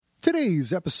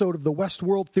Today's episode of the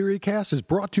Westworld Theorycast is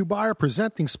brought to you by our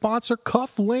presenting sponsor,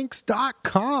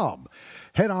 Cufflinks.com.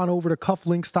 Head on over to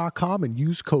Cufflinks.com and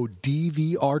use code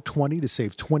DVR20 to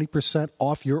save 20%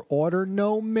 off your order.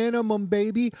 No minimum,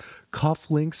 baby.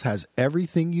 Cufflinks has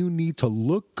everything you need to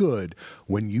look good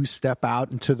when you step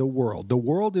out into the world. The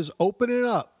world is opening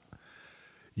up.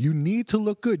 You need to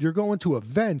look good. You're going to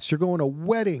events, you're going to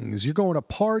weddings, you're going to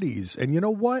parties, and you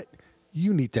know what?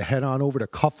 You need to head on over to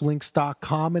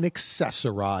Cufflinks.com and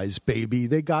accessorize, baby.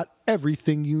 They got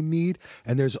everything you need,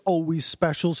 and there's always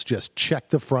specials. Just check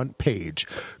the front page.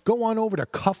 Go on over to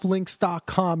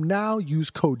Cufflinks.com now. Use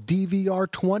code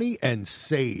DVR20 and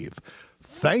save.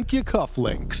 Thank you,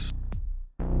 Cufflinks.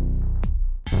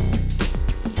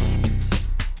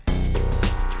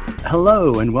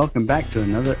 Hello, and welcome back to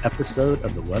another episode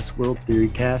of the Westworld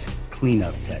Theorycast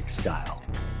Cleanup Tech Style.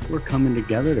 We're coming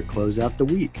together to close out the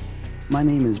week. My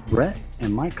name is Brett,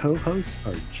 and my co-hosts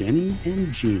are Jenny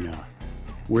and Gina.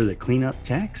 We're the cleanup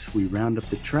techs. We round up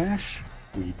the trash,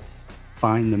 we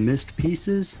find the missed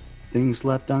pieces, things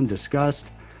left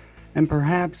undiscussed, and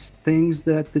perhaps things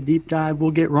that the deep dive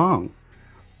will get wrong.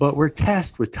 But we're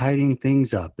tasked with tidying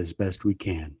things up as best we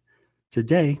can.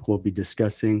 Today, we'll be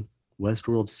discussing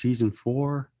Westworld Season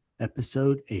 4,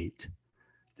 Episode 8,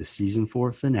 the Season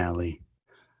 4 finale,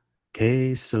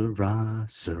 Que Sera,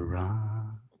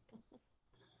 Sera.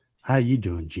 How you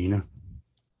doing, Gina?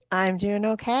 I'm doing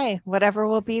okay. Whatever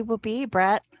will be,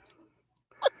 Brett.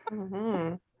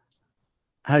 Mm-hmm.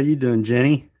 How you doing,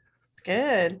 Jenny?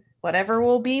 Good. Whatever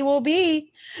will be, will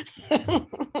be.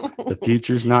 The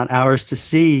future's not ours to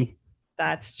see.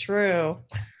 That's true.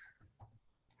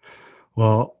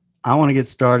 Well, I want to get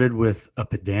started with a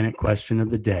pedantic question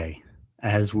of the day,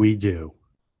 as we do.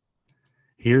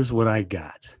 Here's what I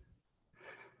got.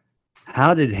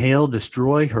 How did Hale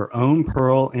destroy her own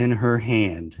pearl in her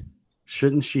hand?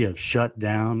 Shouldn't she have shut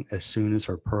down as soon as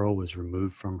her pearl was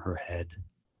removed from her head?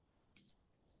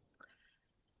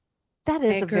 That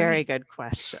is a very good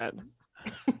question.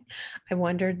 I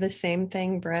wondered the same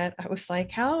thing, Brett. I was like,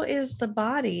 how is the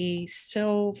body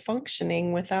still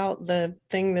functioning without the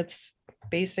thing that's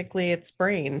basically its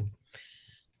brain?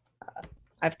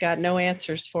 I've got no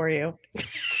answers for you.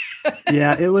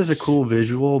 Yeah, it was a cool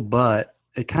visual, but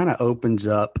it kind of opens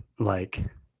up, like,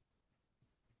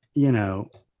 you know,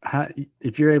 how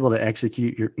if you're able to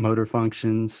execute your motor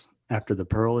functions after the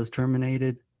pearl is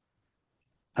terminated,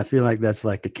 I feel like that's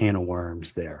like a can of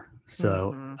worms there.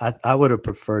 So I would have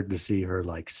preferred to see her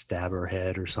like stab her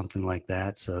head or something like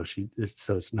that. So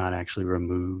it's not actually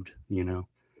removed, you know.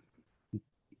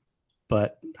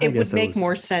 But it would make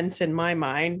more sense in my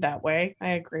mind that way.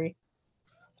 I agree.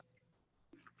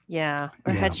 Yeah.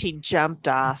 Or had she jumped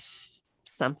off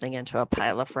something into a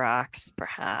pile of rocks,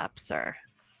 perhaps, or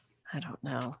I don't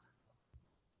know.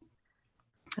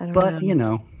 But you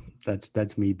know,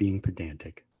 that's me being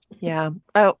pedantic. Yeah.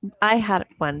 Oh, I had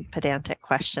one pedantic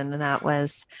question, and that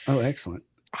was, excellent.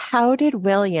 How did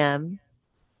William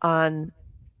on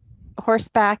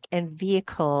horseback and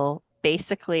vehicle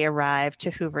basically arrive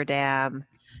to Hoover Dam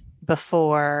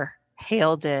before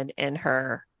Hale did in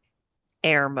her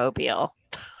airmobile?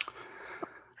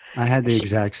 I had the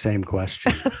exact same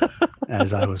question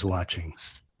as I was watching.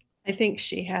 I think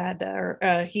he had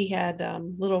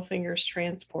Littlefinger's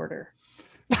transporter.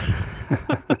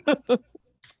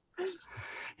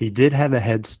 He did have a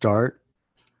head start,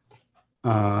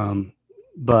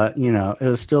 but you know, it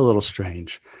was still a little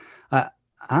strange.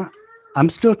 I'm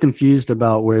still confused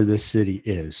about where this city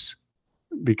is,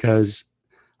 because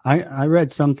I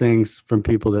read some things from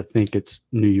people that think it's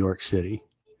New York City.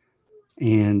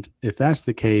 And if that's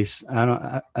the case,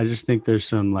 I just think there's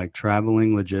some like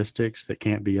traveling logistics that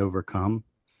can't be overcome.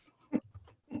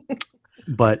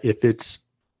 But if it's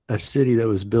a city that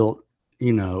was built,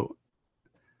 you know,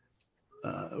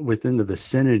 within the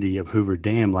vicinity of Hoover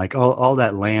Dam, like all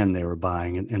that land they were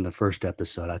buying in the first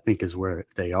episode, I think is where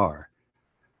they are.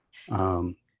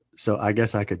 So I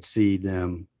guess I could see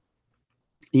them,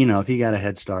 you know, if he got a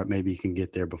head start, maybe he can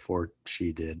get there before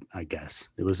she did. I guess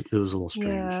it was a little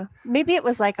strange. Yeah, maybe it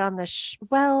was like on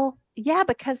the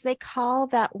because they call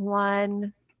that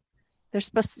one.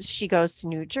 She goes to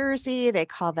New Jersey. They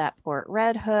call that Port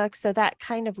Red Hook. So that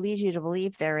kind of leads you to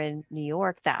believe they're in New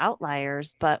York, the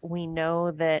outliers. But we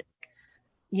know that,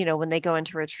 you know, when they go in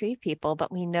to retrieve people, but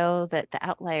we know that the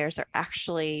outliers are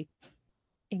actually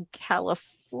in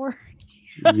California.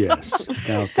 Yes.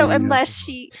 without So the,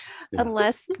 yeah.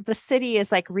 unless the city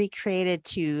is like recreated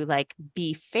to like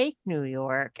be fake New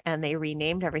York and they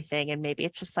renamed everything and maybe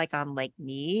it's just like on Lake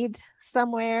Mead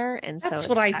somewhere. And so That's it's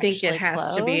what I think it actually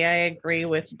has to be. I close. agree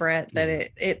with Brett that Yeah.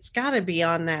 it's got to be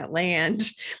on that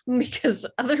land because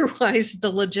otherwise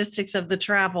the logistics of the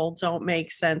travel don't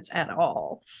make sense at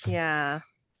all. Yeah.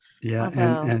 Yeah,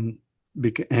 Although,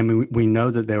 and we know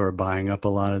that they were buying up a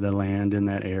lot of the land in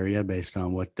that area based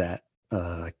on what that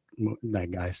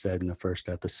guy said in the first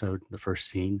episode, the first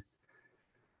scene.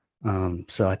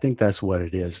 So I think that's what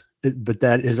it is. But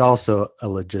that is also a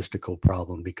logistical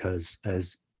problem because,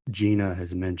 as Gina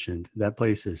has mentioned, that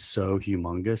place is so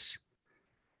humongous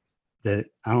that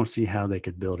I don't see how they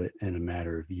could build it in a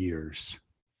matter of years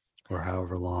or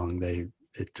however long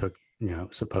it took.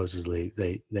 Supposedly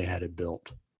they had it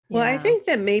built. Well, I yeah. think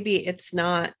that maybe it's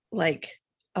not like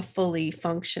a fully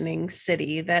functioning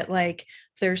city, that like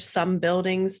there's some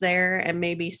buildings there and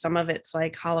maybe some of it's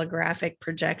like holographic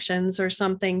projections or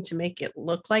something to make it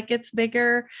look like it's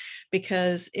bigger.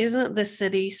 Because isn't the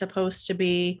city supposed to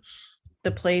be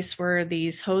the place where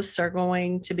these hosts are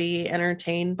going to be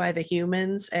entertained by the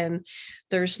humans? And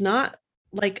there's not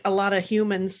like a lot of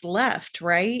humans left,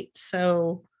 right?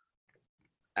 So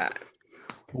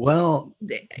Well,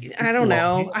 I don't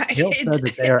know. Hale said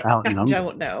that they are I outnumbered.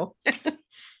 don't know.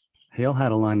 Hale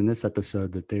had a line in this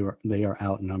episode that they are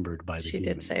outnumbered by the She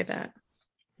humans. did say that.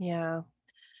 Yeah.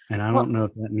 And I Well- don't know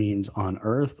if that means on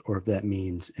Earth or if that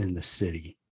means in the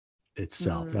city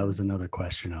itself. That was another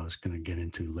question I was going to get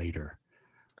into later.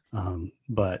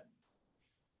 But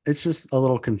it's just a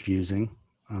little confusing.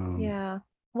 Yeah.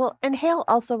 Well, and Hale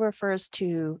also refers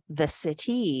to the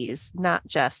cities, not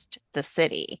just the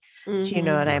city. Do you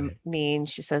know Mhm. what I Right. mean?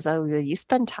 She says, "Oh, you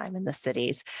spend time in the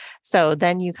cities." So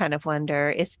then you kind of wonder,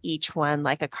 is each one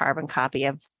like a carbon copy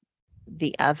of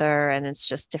the other and it's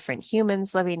just different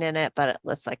humans living in it, but it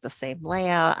looks like the same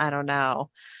layout? I don't know.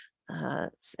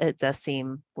 It does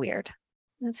seem weird.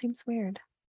 It seems weird.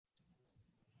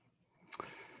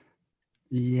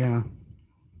 Yeah,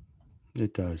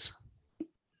 it does.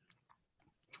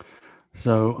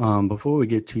 So before we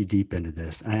get too deep into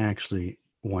this, I actually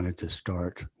wanted to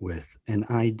start with an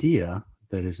idea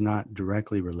that is not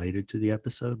directly related to the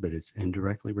episode, but it's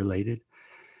indirectly related.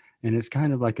 And it's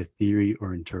kind of like a theory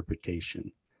or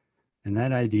interpretation. And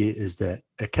that idea is that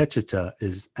Akecheta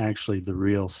is actually the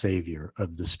real savior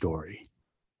of the story.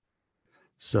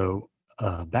 So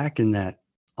back in that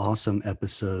awesome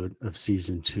episode of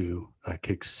season 2,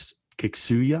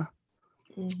 Kiksuya,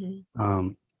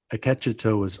 Mhm.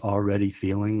 Akecheta was already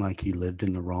feeling like he lived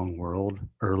in the wrong world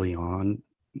early on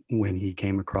when he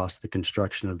came across the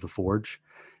construction of the forge,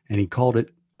 and he called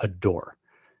it a door.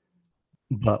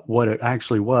 But what it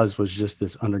actually was just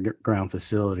this underground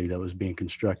facility that was being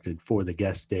constructed for the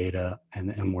guest data and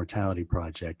the Immortality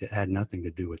Project. It had nothing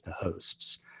to do with the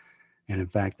hosts. And in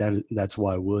fact, that's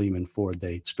why William and Ford,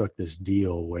 they struck this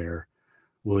deal where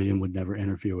William would never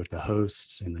interfere with the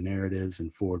hosts and the narratives,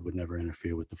 and Ford would never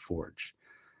interfere with the forge.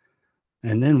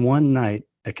 And then one night,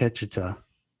 Akecheta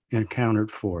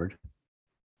encountered Ford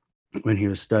when he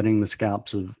was studying the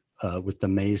scalps of with the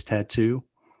maze tattoo.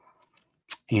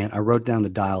 And I wrote down the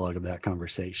dialogue of that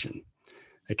conversation.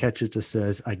 Akecheta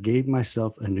says, "I gave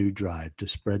myself a new drive to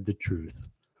spread the truth."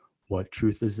 "What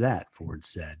truth is that?" Ford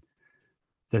said.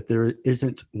 "That there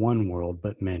isn't one world,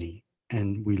 but many,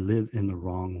 and we live in the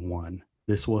wrong one.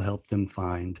 This will help them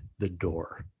find the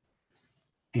door."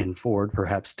 And Ford,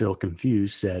 perhaps still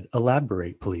confused, said,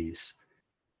 "Elaborate, please."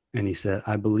 And he said,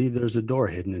 "I believe there's a door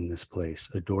hidden in this place,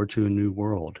 a door to a new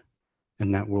world.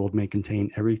 And that world may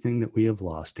contain everything that we have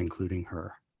lost, including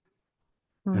her."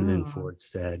 And then Ford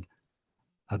said,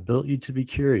 "I built you to be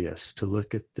curious, to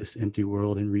look at this empty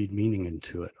world and read meaning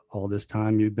into it. All this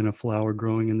time you've been a flower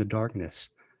growing in the darkness.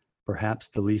 Perhaps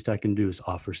the least I can do is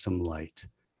offer some light.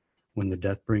 When the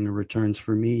Deathbringer returns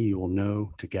for me, you will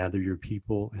know to gather your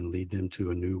people and lead them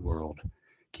to a new world.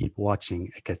 Keep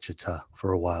watching Akecheta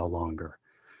for a while longer."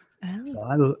 Oh.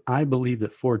 So I believe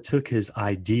that Ford took his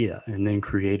idea and then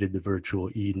created the virtual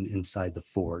Eden inside the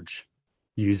forge,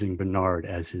 using Bernard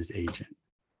as his agent.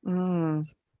 Mm.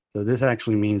 So this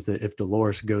actually means that if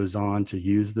Dolores goes on to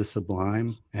use the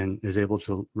sublime and is able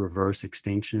to reverse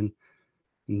extinction,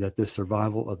 and that the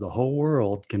survival of the whole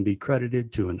world can be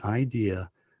credited to an idea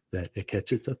that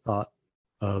Akecheta thought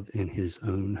of in his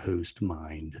own host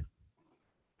mind.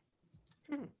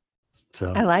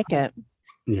 So I like it.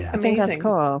 yeah, I think that's Amazing.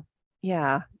 cool.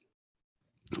 Yeah.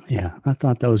 yeah, I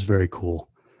thought that was very cool.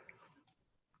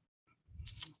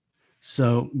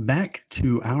 So back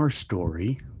to our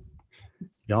story.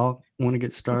 Y'all want to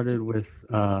get started with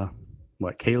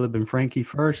Caleb and Frankie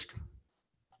first?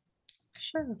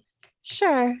 Sure.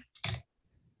 Sure.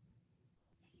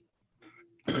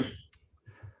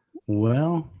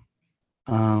 Well,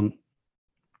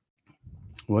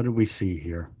 what do we see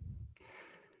here?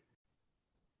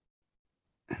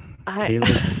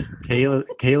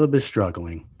 Caleb is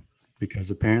struggling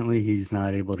because apparently he's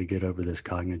not able to get over this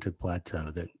cognitive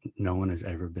plateau that no one has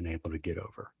ever been able to get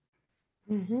over.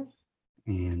 Mm-hmm.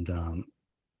 And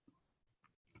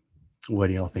what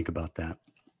do y'all think about that?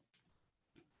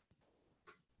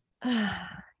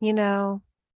 You know,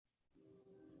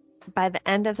 by the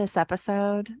end of this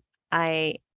episode,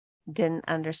 I didn't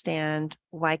understand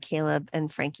why Caleb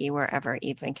and Frankie were ever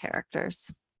even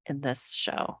characters in this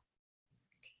show.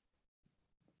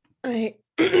 I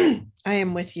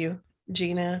am with you,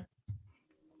 Gina.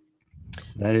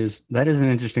 That is an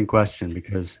interesting question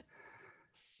because,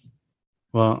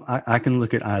 well, I can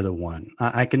look at either one.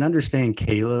 I can understand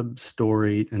Caleb's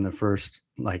story in the first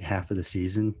half of the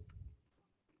season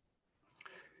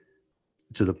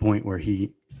to the point where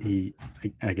he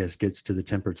I guess gets to the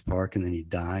Temperance Park and then he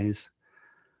dies.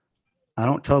 I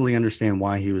don't totally understand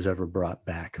why he was ever brought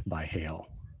back by Hale.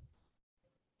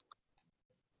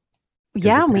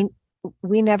 Yeah,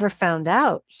 we never found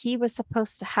out. He was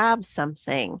supposed to have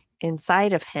something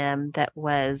inside of him that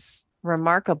was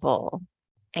remarkable,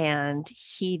 and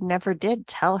he never did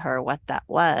tell her what that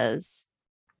was.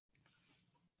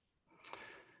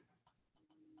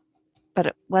 But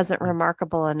it wasn't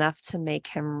remarkable enough to make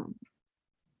him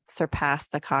surpass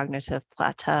the cognitive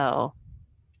plateau.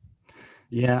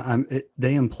 Yeah,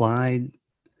 they implied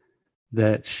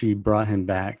that she brought him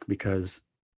back because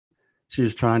she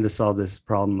was trying to solve this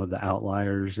problem of the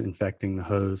outliers infecting the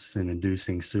hosts and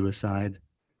inducing suicide.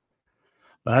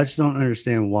 But I just don't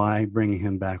understand why bringing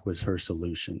him back was her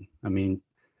solution. I mean,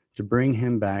 to bring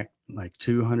him back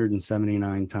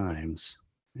 279 times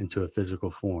into a physical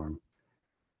form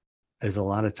is a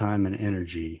lot of time and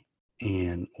energy.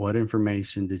 And what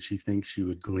information did she think she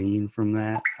would glean from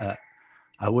that?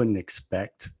 I wouldn't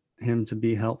expect him to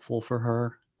be helpful for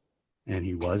her, and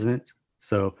he wasn't.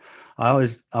 So I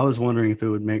was wondering if it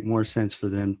would make more sense for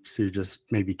them to just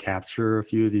maybe capture a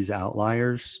few of these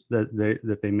outliers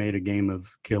that they made a game of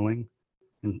killing,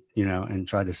 and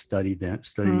try to study the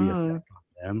effect on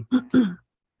them. I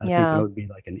think that would be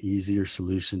an easier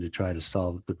solution to try to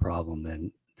solve the problem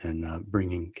than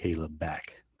bringing Caleb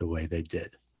back the way they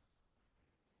did.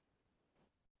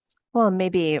 Well,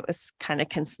 maybe it was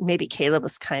maybe Caleb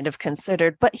was kind of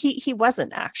considered, but he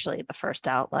wasn't actually the first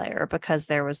outlier because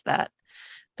there was that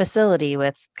facility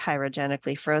with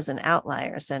cryogenically frozen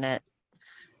outliers in it.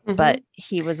 Mm-hmm. But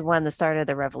he was one that started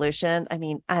the revolution. I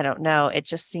mean, I don't know. It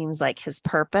just seems like his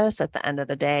purpose at the end of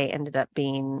the day ended up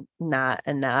being not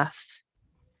enough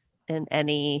in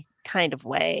any kind of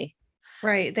way.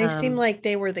 Right. They seem like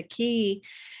they were the key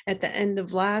at the end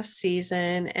of last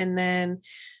season. And then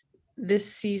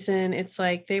this season, it's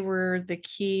like they were the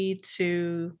key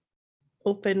to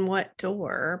open what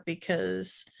door,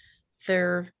 because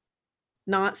they're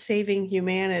not saving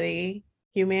humanity.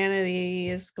 Humanity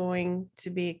is going to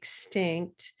be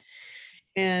extinct.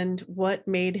 And what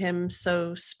made him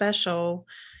so special,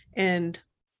 and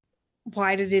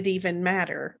why did it even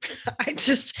matter?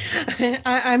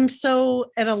 I'm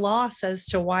so at a loss as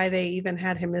to why they even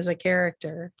had him as a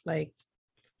character. I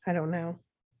don't know.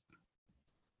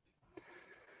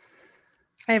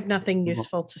 I have nothing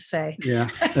useful to say. Yeah.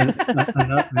 And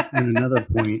another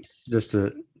point, just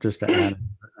to add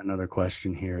another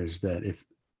question here, is that if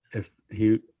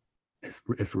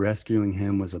rescuing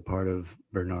him was a part of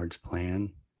Bernard's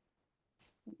plan,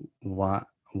 why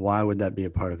would that be a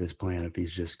part of his plan if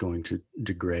he's just going to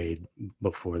degrade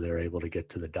before they're able to get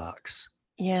to the docks?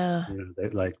 Yeah.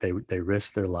 They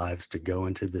risk their lives to go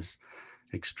into this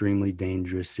extremely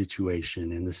dangerous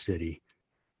situation in the city,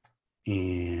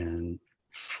 and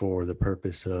for the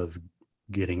purpose of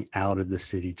getting out of the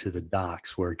city to the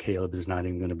docks where Caleb is not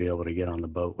even going to be able to get on the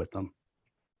boat with them.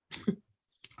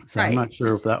 So right. I'm not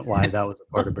sure why that was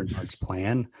a part of Bernard's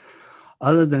plan,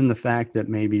 other than the fact that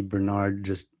maybe Bernard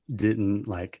just didn't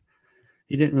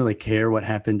he didn't really care what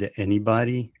happened to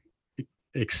anybody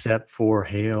except for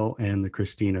Hale and the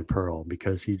Christina Pearl,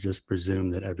 because he just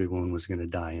presumed that everyone was going to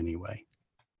die anyway.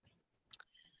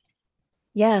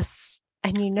 Yes.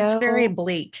 And it's very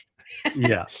bleak.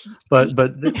 Yeah, but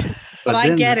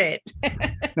I get it.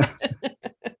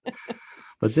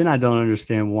 But then I don't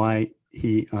understand why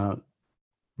he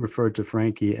referred to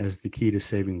Frankie as the key to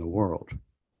saving the world.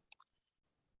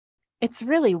 It's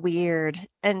really weird.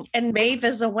 And Maeve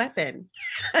as a weapon.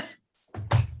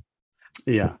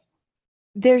 Yeah.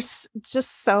 There's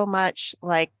just so much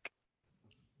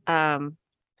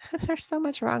there's so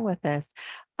much wrong with this.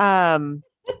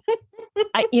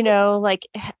 Like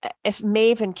if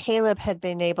Maeve and Caleb had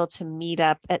been able to meet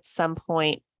up at some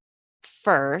point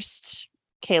first,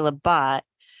 Caleb bought,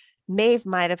 Maeve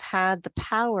might have had the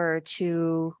power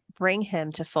to bring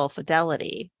him to full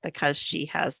fidelity because she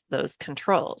has those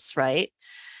controls, right?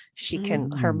 She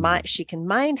can she can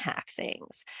mind hack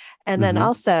things. And then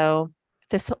also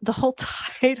the whole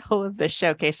title of the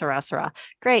show, Que Sera Sera,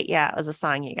 great. Yeah, it was a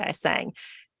song you guys sang.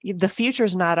 The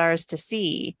future's not ours to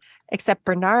see, except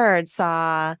Bernard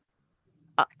saw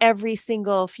every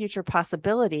single future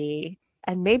possibility.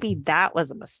 And maybe that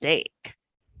was a mistake.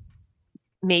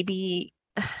 Maybe.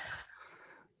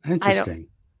 Interesting.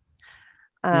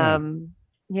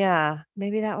 Yeah,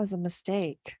 maybe that was a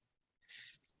mistake.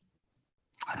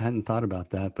 I hadn't thought about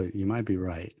that, but you might be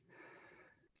right.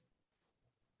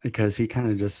 Because he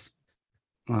kind of just,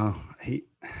 he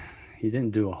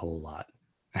didn't do a whole lot.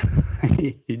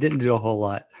 he didn't do a whole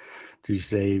lot to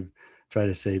try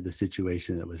to save the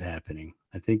situation that was happening.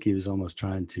 I think he was almost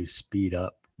trying to speed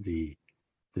up the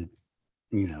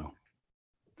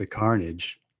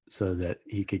carnage so that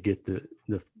he could get the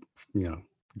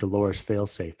Dolores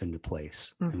failsafe into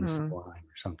place in the Sublime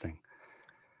or something.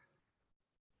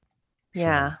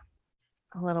 Yeah,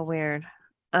 so. A little weird.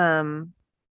 A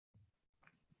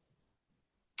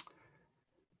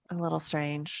little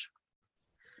strange.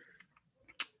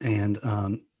 And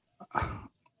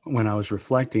when I was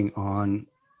reflecting on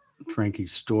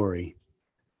Frankie's story,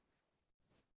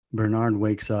 Bernard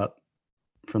wakes up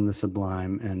from the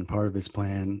Sublime, and part of his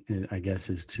plan, I guess,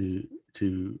 is to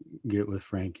get with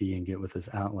Frankie and get with his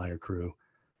outlier crew.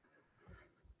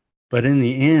 But in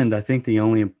the end, I think the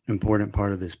only important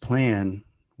part of his plan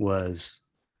was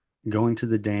going to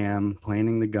the dam,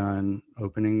 planting the gun,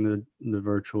 opening the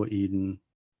virtual Eden,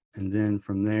 and then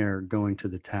from there going to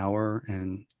the tower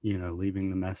and, leaving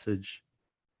the message.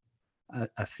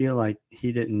 I feel like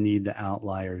he didn't need the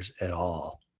outliers at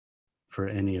all for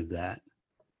any of that.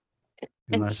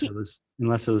 Unless it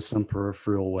was some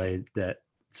peripheral way that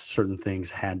certain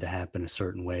things had to happen a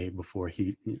certain way before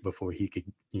he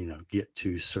could, get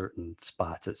to certain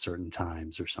spots at certain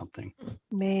times or something.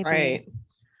 Maybe. Right.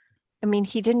 I mean,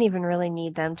 he didn't even really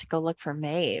need them to go look for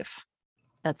Maeve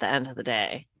at the end of the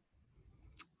day.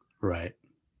 Right.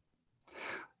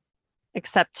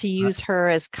 Except to use her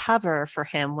as cover for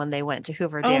him when they went to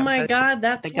Hoover Dam. Oh my God,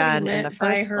 that's the gun what he meant in the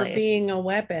by first her place. being a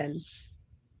weapon.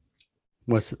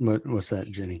 What's that,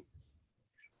 Jenny?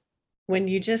 When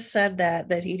you just said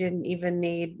that he didn't even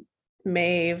need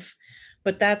Maeve,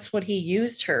 but that's what he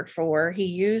used her for. He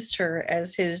used her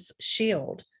as his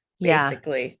shield,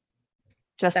 basically.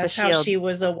 Just that's a shield. How she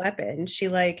was a weapon. She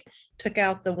took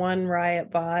out the one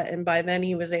riot bot, and by then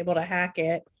he was able to hack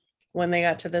it when they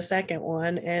got to the second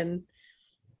one, and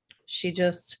she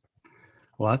just.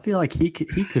 Well, I feel like he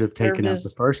could have taken out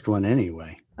the first one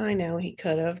anyway. I know he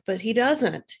could have, but he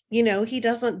doesn't. He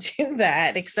doesn't do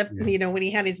that except when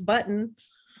he had his button.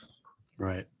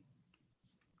 Right.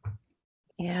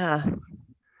 Yeah.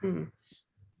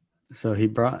 So he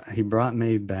brought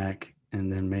Maeve back,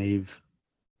 and then Maeve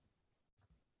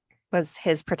was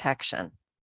his protection.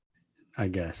 I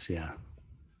guess, yeah.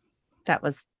 That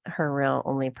was her real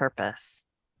only purpose.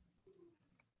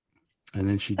 And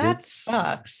then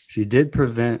sucks. She did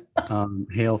prevent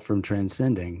Hale from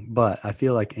transcending, but I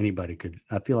feel like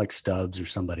I feel like Stubbs or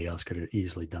somebody else could have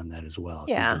easily done that as well.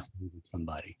 Yeah. If he just needed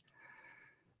somebody.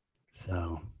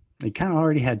 So he kind of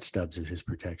already had Stubbs as his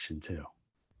protection too.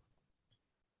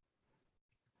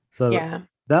 So yeah,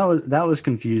 that was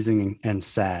confusing and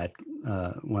sad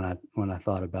when I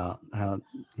thought about how,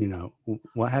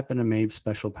 what happened to Maeve's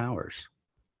special powers.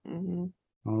 Mm-hmm.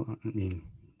 Well, I mean,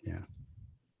 yeah.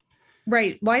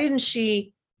 Right. Why didn't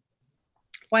she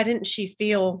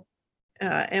feel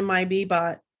MIB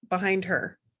bot behind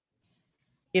her?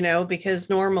 Because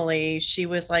normally she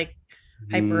was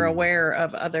hyper aware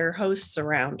of other hosts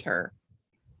around her.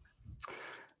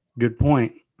 Good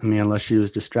point. I mean, unless she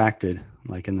was distracted,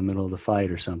 like in the middle of the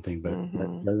fight or something, but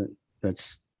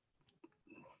that's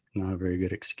not a very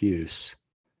good excuse.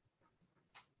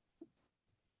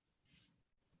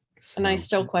 So. And I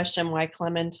still question why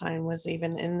Clementine was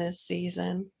even in this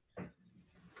season.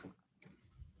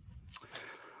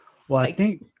 Well, I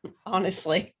think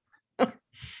honestly,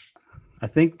 I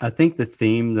think the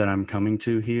theme that I'm coming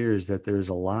to here is that there's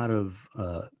a lot of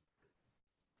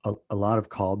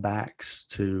callbacks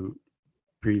to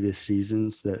previous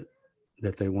seasons that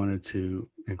they wanted to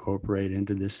incorporate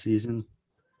into this season.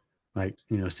 Like,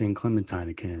 seeing Clementine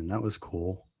again, that was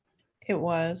cool. It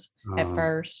was at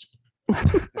first.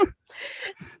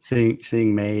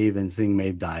 seeing Maeve and seeing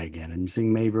Maeve die again, and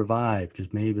seeing Maeve revive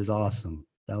because Maeve is awesome.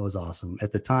 That was awesome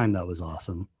at the time. That was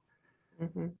awesome.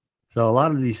 Mm-hmm. So a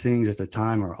lot of these things at the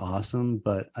time are awesome,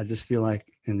 but I just feel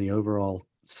like in the overall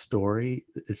story,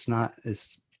 it's not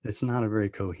a very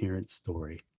coherent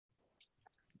story.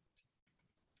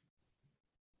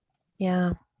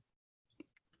 Yeah.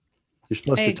 You're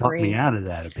supposed I to talk me agree. out of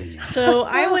that opinion. So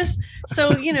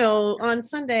on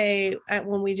Sunday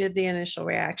when we did the initial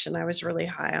reaction, I was really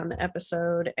high on the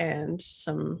episode and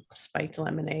some spiked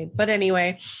lemonade. But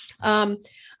anyway, there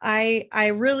are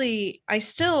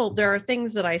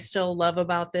things that I still love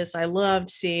about this. I loved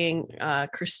seeing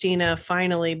Christina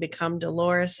finally become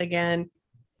Dolores again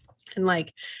and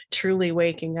like truly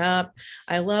waking up.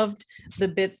 I loved the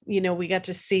bit, we got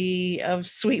to see of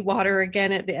Sweetwater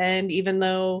again at the end, even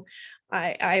though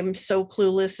I'm so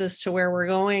clueless as to where we're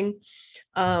going.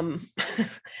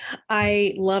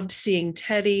 I loved seeing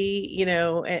Teddy,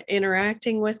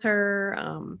 interacting with her.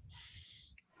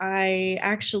 I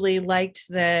actually liked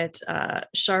that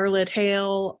Charlotte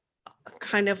Hale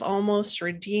kind of almost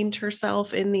redeemed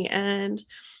herself in the end.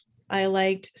 I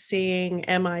liked seeing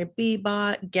MIB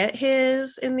Bot get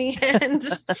his in the end.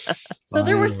 So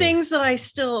there were things that I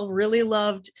still really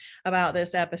loved about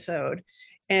this episode.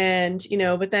 And,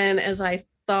 but then as I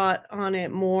thought on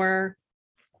it more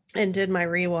and did my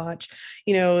rewatch,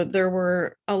 there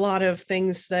were a lot of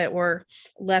things that were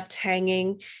left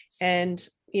hanging. And,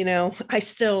 I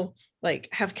still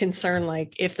have concern,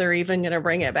 if they're even going to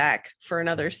bring it back for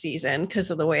another season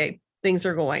because of the way things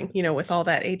are going, with all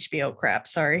that HBO crap.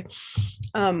 Sorry.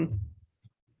 But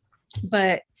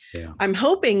yeah. I'm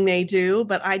hoping they do,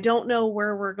 but I don't know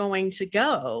where we're going to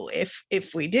go if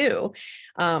we do.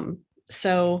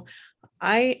 So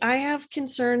I have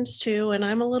concerns too, and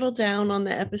I'm a little down on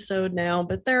the episode now,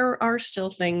 but there are still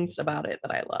things about it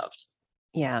that I loved.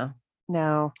 Yeah,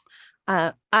 no,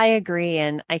 I agree.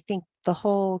 And I think the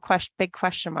whole big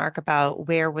question mark about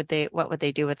what would they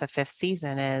do with the 5th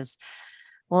season is,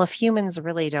 well, if humans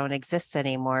really don't exist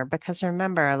anymore, because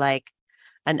remember,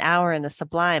 an hour in the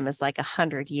Sublime is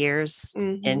 100 years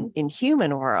in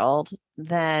human world,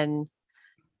 then,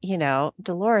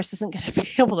 Dolores isn't going to be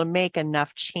able to make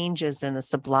enough changes in the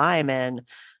Sublime in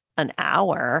an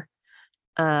hour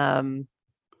to,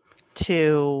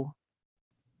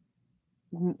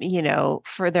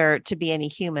 for there to be any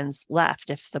humans left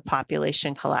if the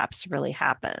population collapse really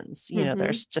happens.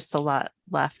 There's just a lot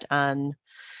left unknown.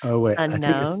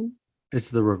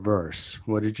 It's the reverse.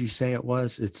 What did you say it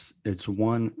was?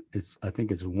 I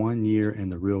think it's 1 year in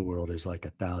the real world is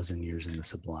 1,000 years in the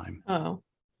Sublime. Oh.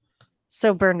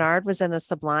 So Bernard was in the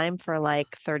Sublime for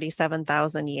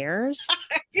 37,000 years?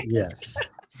 Yes.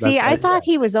 See, I thought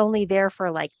he was only there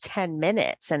for 10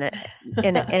 minutes and it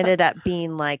ended up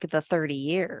being the 30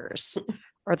 years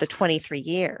or the 23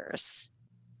 years.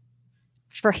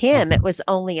 For him, it was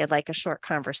only a short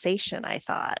conversation, I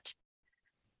thought.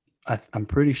 I'm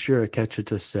pretty sure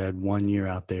Ketchita said 1 year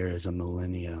out there is a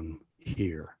millennium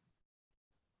here.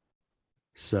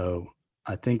 So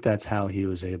I think that's how he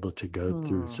was able to go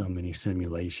through so many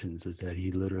simulations, is that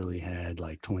he literally had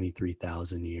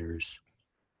 23,000 years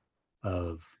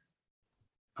of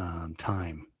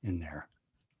time in there.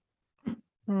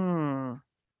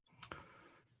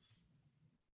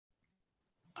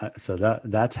 So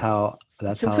that's how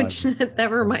that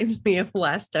reminds me of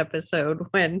last episode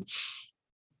when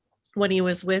he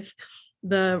was with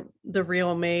the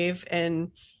real Maeve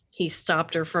and he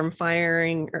stopped her from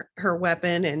firing her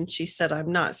weapon and she said,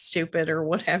 "I'm not stupid," or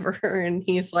whatever. And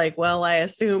he's like, "Well, I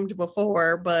assumed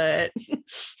before, but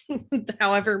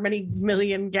however many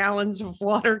million gallons of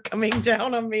water coming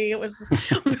down on me, it was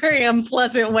a very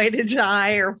unpleasant way to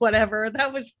die," or whatever.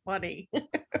 That was funny.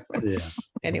 Yeah.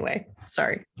 Anyway,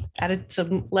 sorry. Added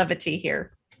some levity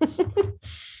here.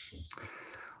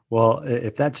 Well,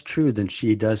 if that's true, then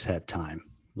she does have time,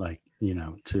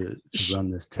 to run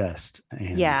this test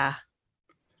and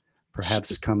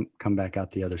perhaps come back out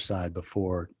the other side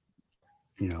before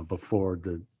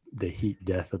the heat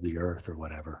death of the earth or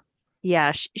whatever.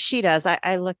 Yeah, she does.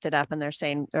 I looked it up and they're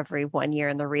saying every 1 year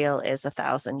in the real is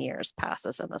 1,000 years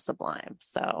passes in the Sublime.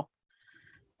 So,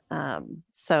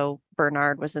 so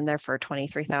Bernard was in there for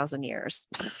 23,000 years.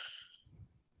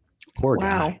 Poor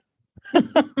guy.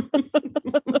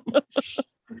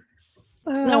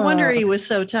 No wonder he was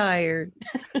so tired.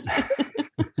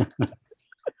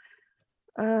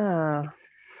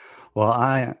 Well,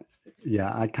 I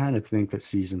kind of think that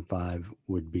season 5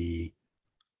 would be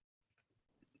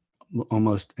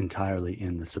almost entirely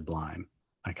in the Sublime.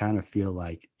 I kind of feel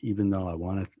like even though I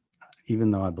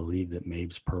believe that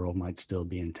Maeve's pearl might still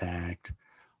be intact,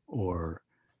 or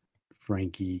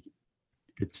Frankie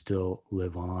could still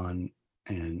live on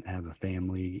and have a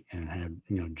family and have,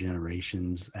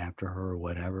 generations after her or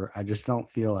whatever. I just don't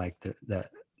feel like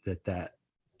that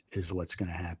is what's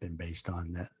going to happen based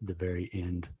on the very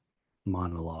end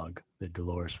monologue that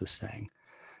Dolores was saying.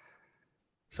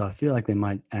 So I feel like they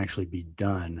might actually be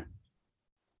done,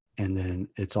 and then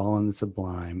it's all in the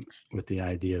sublime with the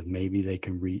idea of maybe they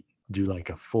can do like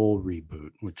a full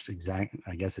reboot, which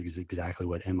I guess is exactly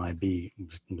what MIB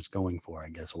was going for. I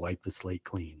guess wipe the slate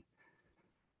clean.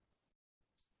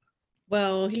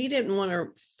 Well, he didn't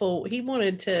want he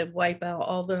wanted to wipe out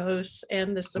all the hosts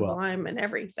and the sublime and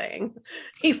everything.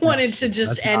 He wanted to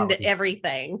just end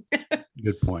everything.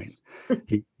 Good point.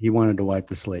 He wanted to wipe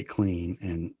the slate clean,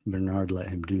 and Bernard let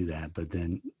him do that, but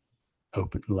then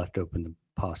left open the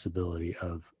possibility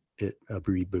of a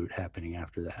reboot happening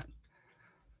after that.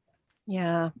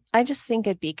 Yeah, I just think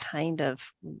it'd be kind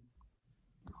of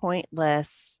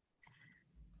pointless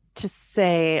to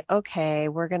say, okay,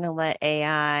 we're going to let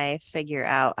AI figure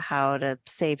out how to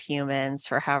save humans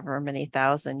for however many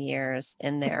thousand years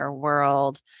in their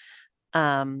world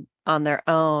on their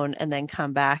own, and then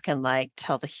come back and like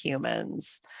tell the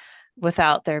humans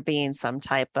without there being some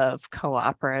type of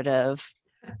cooperative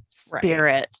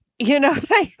spirit. Right. You know what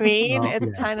I mean? It's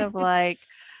kind of like,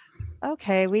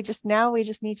 okay, we just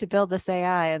need to build this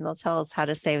AI and they'll tell us how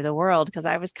to save the world. Because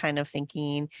I was kind of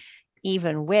thinking,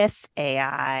 even with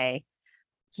AI,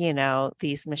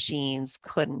 these machines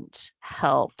couldn't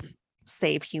help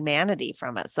save humanity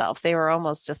from itself. They were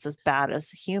almost just as bad as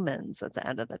humans at the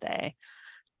end of the day.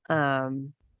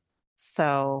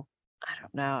 So I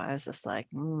don't know. I was just like,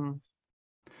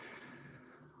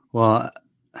 Well,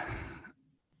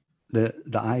 the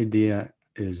idea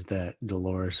is that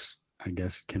Dolores, I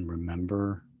guess, can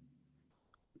remember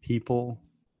people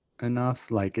enough.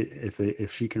 Like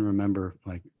if she can remember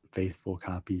like faithful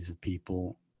copies of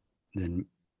people, then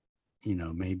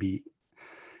maybe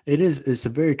it's a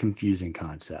very confusing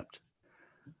concept.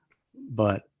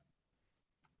 But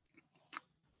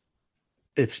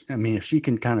if she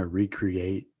can kind of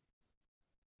recreate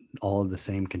all of the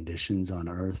same conditions on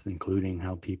Earth, including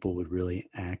how people would really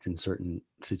act in certain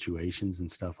situations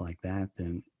and stuff like that,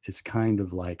 then it's kind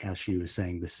of like how she was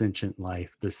saying, the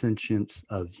sentience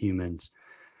of humans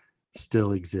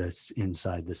still exists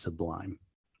inside the sublime.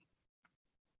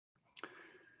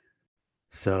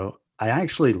 So I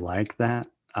actually like that.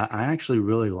 I actually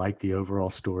really like the overall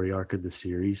story arc of the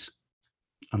series.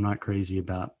 I'm not crazy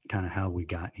about kind of how we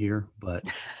got here, but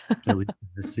at least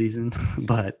this season,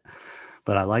 but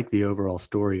I like the overall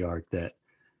story arc that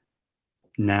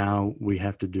now we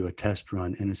have to do a test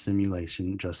run in a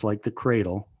simulation, just like the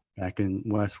Cradle back in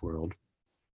Westworld,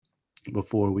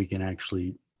 before we can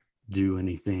actually do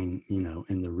anything,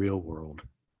 in the real world.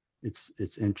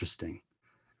 It's interesting.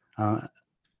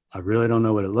 I really don't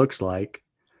know what it looks like.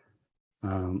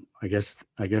 I guess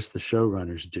the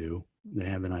showrunners do. They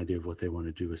have an idea of what they want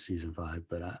to do with season 5,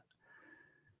 but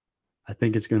I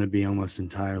think it's going to be almost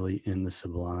entirely in the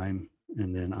sublime.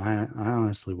 And then I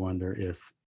honestly wonder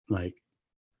if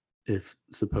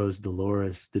suppose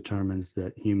Dolores determines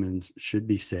that humans should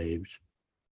be saved,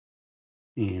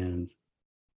 and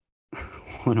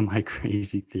one of my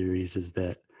crazy theories is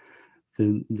that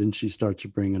then she starts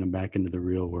bringing them back into the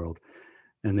real world,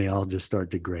 and they all just start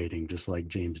degrading, just like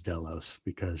James Delos,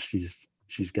 because she's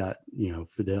got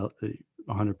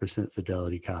 100%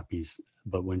 fidelity copies,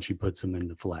 but when she puts them in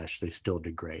the flesh, they still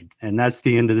degrade, and that's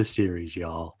the end of the series,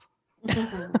 y'all.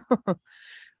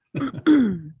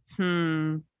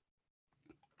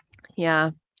 Yeah,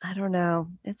 I don't know.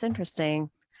 It's interesting.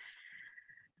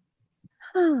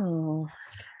 Oh,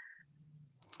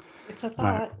 it's a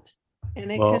thought,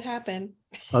 and it could happen.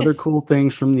 Other cool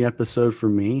things from the episode for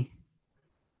me.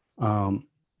 In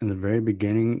the very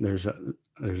beginning, there's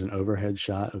an overhead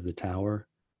shot of the tower,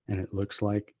 and it looks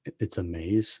like it's a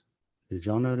maze. Did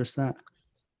y'all notice that?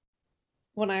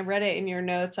 When I read it in your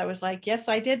notes, I was like, yes,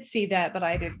 I did see that, but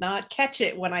I did not catch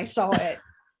it when I saw it.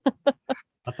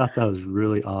 I thought that was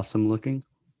really awesome looking.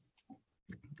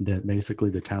 That basically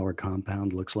the tower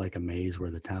compound looks like a maze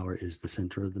where the tower is the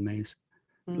center of the maze.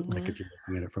 Mm-hmm. Like if you're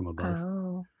looking at it from above.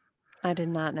 Oh, I did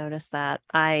not notice that.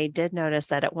 I did notice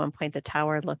that at one point the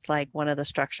tower looked like one of the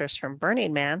structures from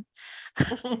Burning Man.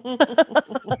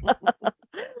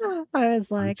 I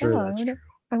was like,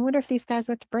 I wonder if these guys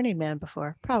went to Burning Man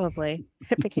before. Probably.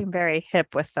 It became very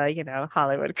hip with the,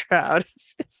 Hollywood crowd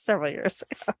several years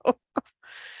ago.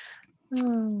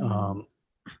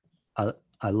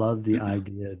 I love the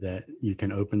idea that you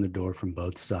can open the door from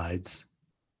both sides.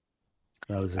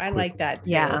 That was I like that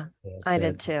too. Yeah, I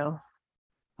did too.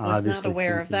 Was not obviously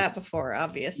aware think of that it's- before,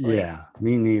 obviously. Yeah,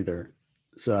 me neither.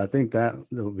 So I think that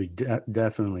will be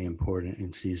definitely important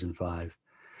in season 5.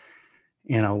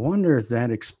 And I wonder if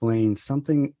that explains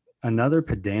something, another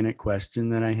pedantic question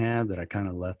that I have that I kind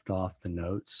of left off the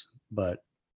notes, but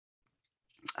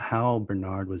how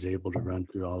Bernard was able to run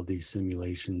through all these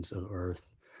simulations of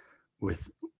Earth with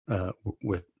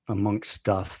with amongst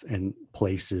stuff and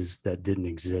places that didn't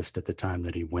exist at the time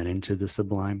that he went into the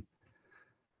Sublime.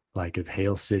 Like if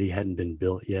Hale City hadn't been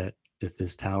built yet, if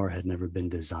this tower had never been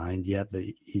designed yet, but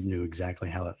he knew exactly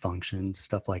how it functioned,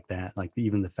 stuff like that. Like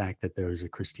even the fact that there was a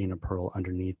Christina Pearl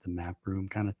underneath the map room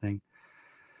kind of thing.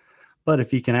 But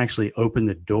if he can actually open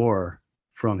the door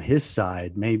from his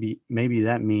side, maybe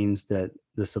that means that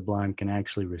the Sublime can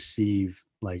actually receive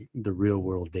like the real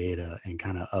world data and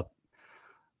kind of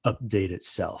update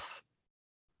itself.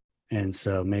 And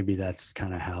so maybe that's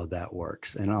kind of how that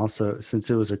works. And also, since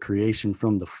it was a creation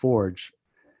from the Forge,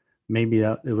 maybe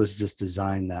that it was just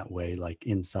designed that way, like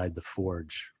inside the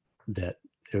Forge, that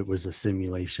it was a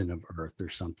simulation of Earth or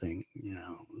something, you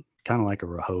know, kind of like a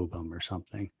Rehoboam or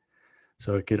something.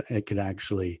 So it could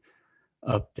actually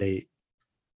update.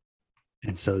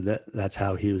 And so that's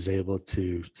how he was able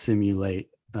to simulate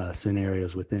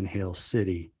scenarios within Hale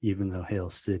City, even though Hale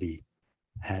City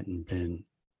hadn't been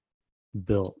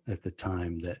built at the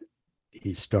time that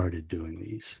he started doing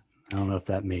these. I don't know if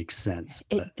that makes sense.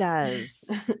 It But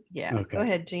does. Yeah. Okay. Go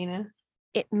ahead, Gina.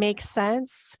 It makes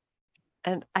sense.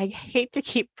 And I hate to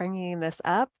keep bringing this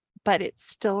up, but it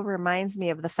still reminds me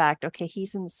of the fact, okay,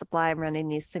 he's in the Sublime running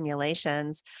these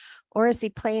simulations, or is he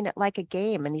playing it like a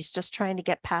game and he's just trying to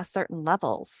get past certain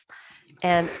levels?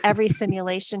 And every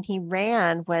simulation he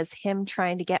ran was him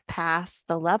trying to get past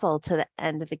the level to the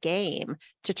end of the game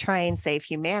to try and save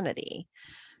humanity.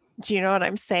 Do you know what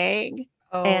I'm saying?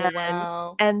 Oh, And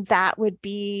wow. and that would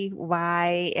be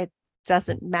why it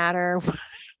doesn't matter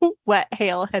what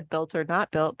Hale had built or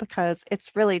not built, because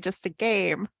it's really just a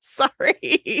game.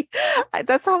 Sorry.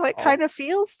 That's how it kind of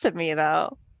feels to me,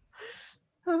 though.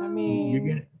 I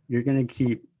mean, you're gonna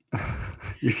keep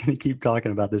you're gonna keep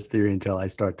talking about this theory until I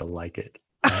start to like it.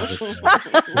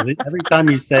 Every time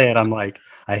you say it, I'm like,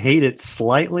 I hate it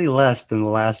slightly less than the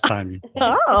last time you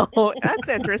said it. Oh, that's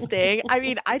interesting. I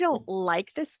mean, I don't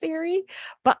like this theory,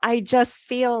 but I just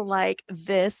feel like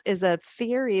this is a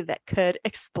theory that could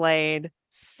explain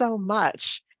so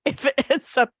much if it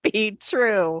ends up being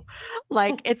true.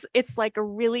 Like it's like a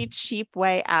really cheap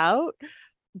way out,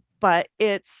 but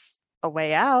it's a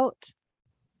way out.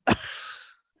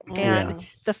 And mm,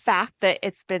 the fact that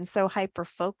it's been so hyper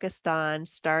focused on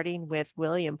starting with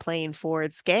William playing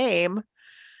Ford's game,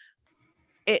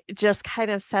 it just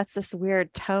kind of sets this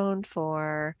weird tone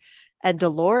for, and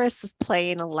Dolores is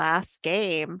playing a last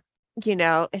game. You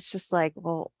know, it's just like,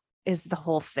 well, is the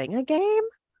whole thing a game?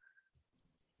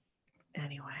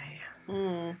 Anyway,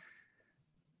 mm.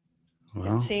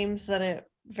 Well, It seems that it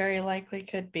very likely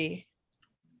could be.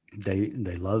 they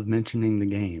love mentioning the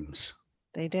games.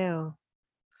 they do.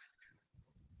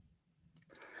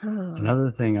 Huh.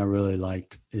 Another thing I really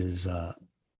liked is um,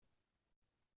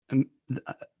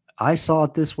 I saw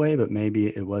it this way, but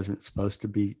maybe it wasn't supposed to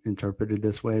be interpreted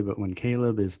this way. But when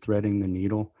Caleb is threading the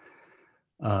needle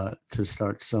to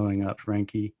start sewing up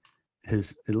Frankie,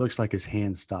 it looks like his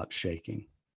hand stopped shaking,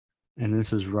 and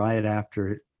this is right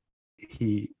after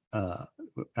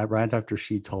right after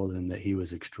she told him that he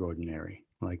was extraordinary.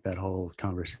 Like that whole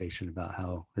conversation about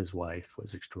how his wife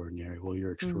was extraordinary. Well,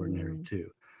 you're extraordinary too.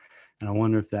 And I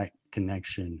wonder if that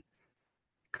connection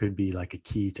could be like a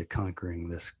key to conquering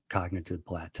this cognitive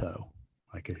plateau.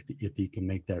 Like if you can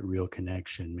make that real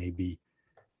connection, maybe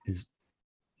he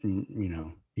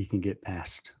can get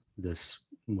past this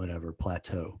whatever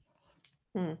plateau.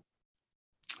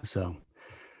 So,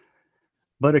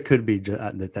 but it could be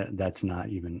that's not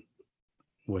even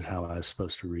was how I was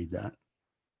supposed to read that.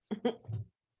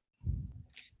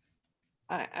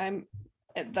 I'm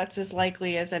that's as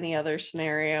likely as any other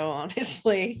scenario,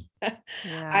 honestly.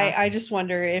 Yeah. I just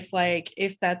wonder if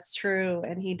that's true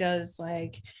and he does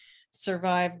like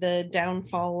survive the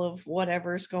downfall of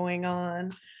whatever's going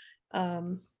on.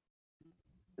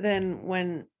 Then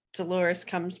when Dolores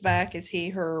comes back, is he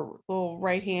her little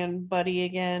right hand buddy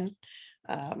again?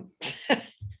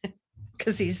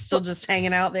 Because he's still just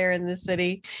hanging out there in the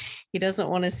city. He doesn't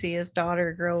want to see his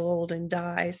daughter grow old and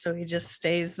die, so he just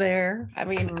stays there. I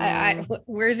mean,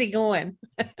 where's he going?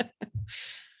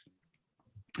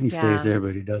 He stays there,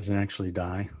 but he doesn't actually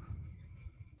die.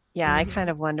 Yeah, I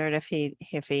kind of wondered if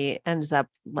he ends up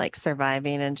like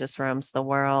surviving and just roams the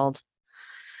world,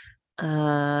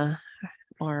 or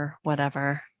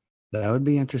whatever. That would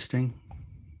be interesting.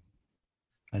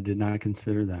 I did not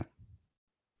consider that.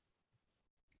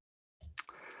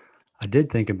 I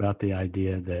did think about the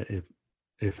idea that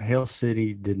if Hale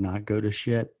City did not go to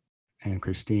shit and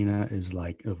Christina is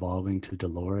like evolving to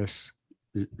Dolores,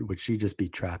 would she just be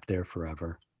trapped there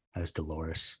forever as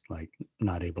Dolores, like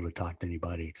not able to talk to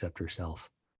anybody except herself?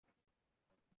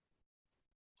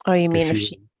 Oh, you 'Cause mean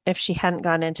she, if she hadn't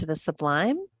gone into the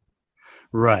Sublime?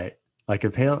 right. Like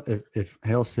if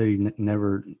Hale City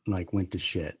never like went to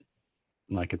shit,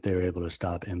 like if they were able to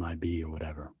stop MIB or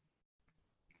whatever,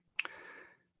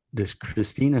 does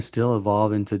Christina still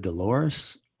evolve into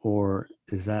Dolores, or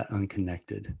is that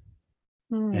unconnected?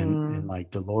 And like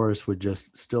Dolores would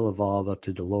just still evolve up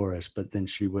to Dolores, but then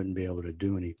she wouldn't be able to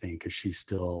do anything because she's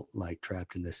still like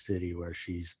trapped in this city where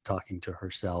she's talking to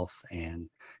herself and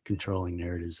controlling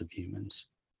narratives of humans.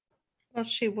 Well,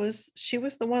 she was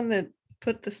the one that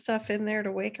put the stuff in there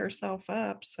to wake herself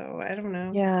up. So I don't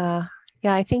know. Yeah.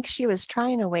 Yeah, I think she was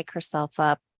trying to wake herself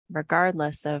up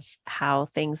regardless of how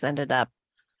things ended up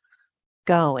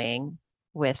going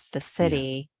with the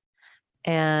city,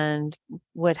 and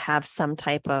would have some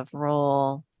type of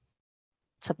role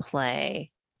to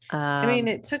play. I mean,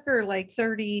 it took her like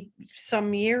 30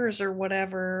 some years or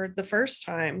whatever the first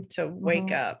time to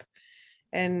wake up.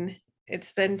 And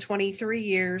it's been 23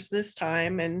 years this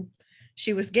time, and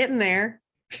she was getting there.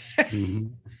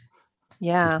 Mhm.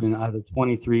 Yeah. It's been either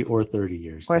 23 or 30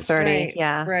 years. Or this 30. time. Right,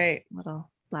 Yeah. right.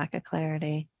 Little lack of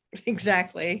clarity.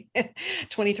 Exactly.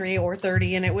 23 or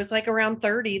 30. And it was like around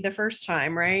 30 the first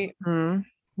time, right?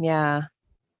 Yeah.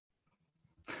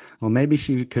 Well, maybe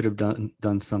she could have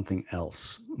done something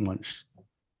else once,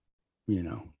 you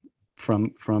know,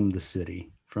 from the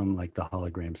city, from like the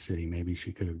hologram city. Maybe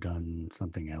she could have done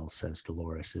something else as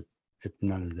Dolores if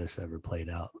none of this ever played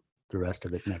out. The rest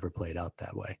of it never played out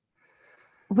that way.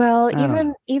 Well,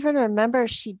 even remember,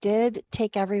 she did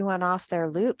take everyone off their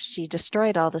loops. She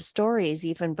destroyed all the stories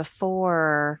even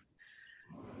before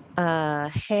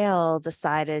Hale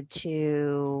decided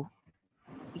to,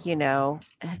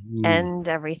 end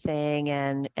everything,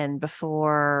 and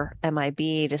before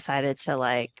MIB decided to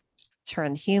like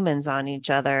turn humans on each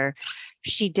other.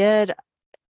 She did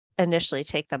initially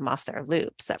take them off their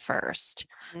loops at first,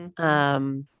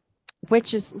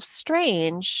 which is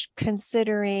strange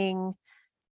considering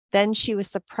then she was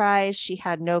surprised she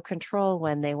had no control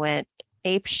when they went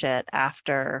apeshit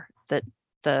after the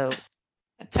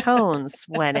tones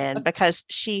went in, because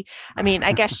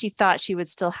I guess she thought she would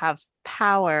still have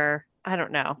power. I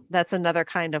don't know. That's another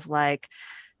kind of like,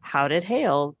 how did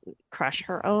Hale crush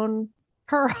her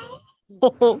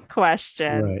whole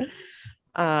question?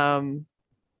 Right.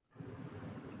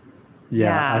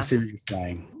 Yeah, I see what you're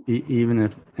saying. Even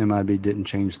if MIB didn't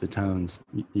change the tones,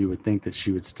 you would think that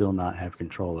she would still not have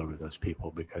control over those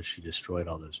people because she destroyed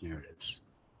all those narratives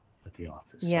at the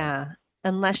office. Yeah, so.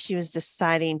 Unless she was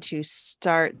deciding to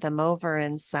start them over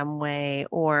in some way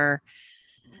or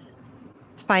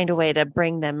find a way to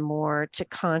bring them more to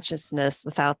consciousness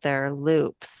without their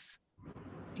loops,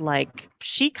 like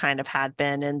she kind of had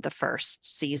been in the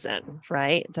first season,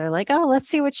 right? They're like, oh, let's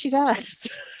see what she does.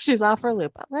 She's off her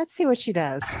loop. Let's see what she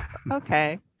does.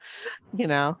 Okay.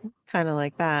 Kind of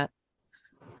like that.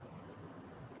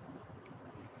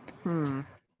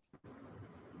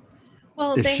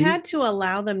 Well, they had to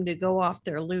allow them to go off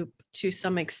their loop to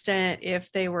some extent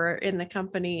if they were in the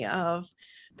company of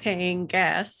paying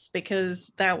guests,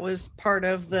 because that was part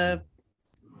of the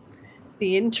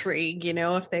intrigue.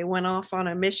 If they went off on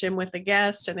a mission with a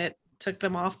guest and it took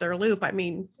them off their loop, I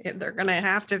mean, they're going to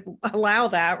have to allow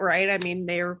that, right? I mean,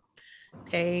 they're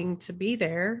paying to be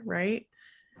there, right?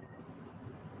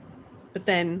 But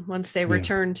then once they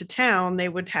return to town, they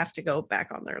would have to go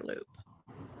back on their loop.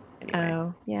 Anyway.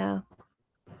 Oh, yeah.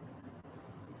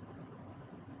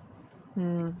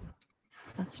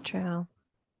 That's true.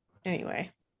 Anyway.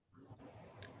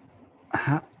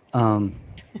 When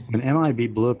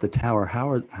MIB blew up the tower, how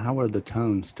are the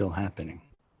tones still happening?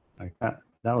 Like that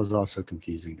was also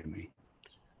confusing to me.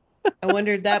 I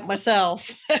wondered that myself.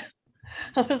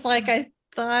 I was like, I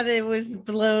thought it was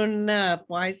blown up.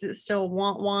 Why is it still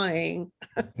wah-wahing?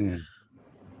 Yeah.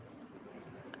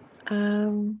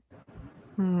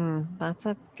 That's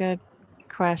a good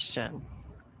question.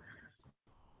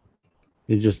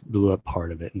 It just blew up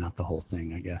part of it, not the whole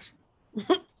thing, I guess.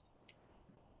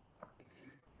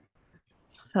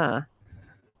 Huh.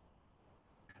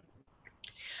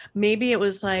 Maybe it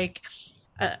was like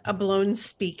a blown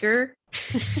speaker.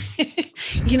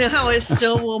 You know how it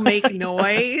still will make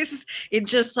noise? It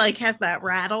just like has that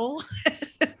rattle.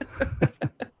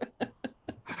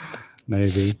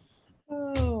 Maybe.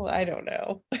 Oh, I don't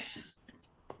know.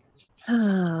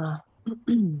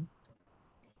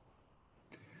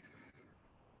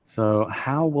 So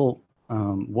how will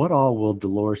what all will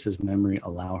Dolores's memory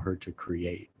allow her to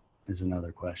create is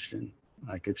another question.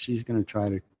 Like if she's going to try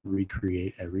to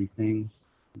recreate everything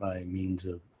by means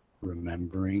of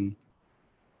remembering,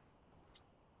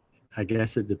 I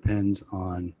guess it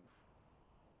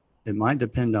might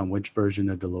depend on which version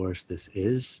of Dolores this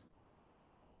is,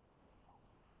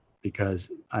 because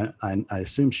I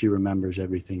assume she remembers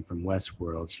everything from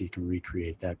Westworld. She can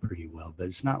recreate that pretty well, but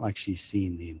it's not like she's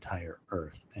seen the entire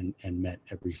Earth and met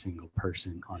every single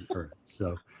person on Earth.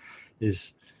 So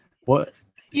is what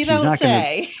You she's don't not gonna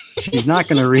say. she's not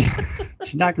gonna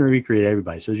recreate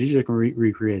everybody. So she's just gonna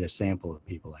recreate a sample of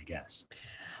people, I guess.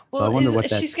 So I wonder what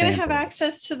that she's going to have sample is.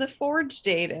 access to the Forge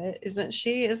data, isn't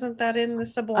she? Isn't that in the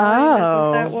Sublime?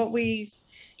 Oh. Isn't that what we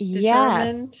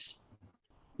determined? Yes.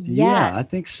 Yeah, I Yes.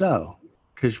 think so.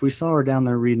 Because we saw her down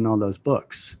there reading all those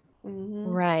books.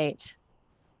 Mhm. Right.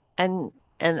 And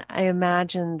I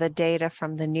imagine the data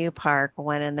from the new park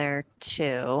went in there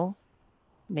too.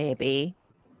 Maybe.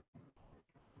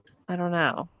 I don't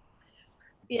know.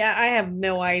 Yeah, I have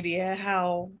no idea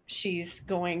how she's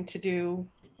going to do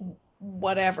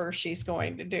whatever she's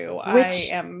going to do.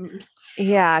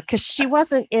 Yeah, because she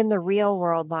wasn't in the real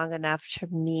world long enough to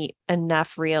meet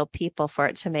enough real people for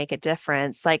it to make a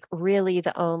difference. Like, really,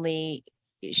 the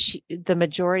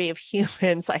majority of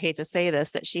humans, I hate to say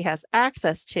this, that she has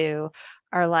access to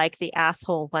are like the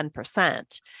asshole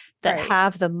 1% that Right.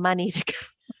 have the money to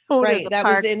go to the that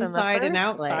was parks in the inside and first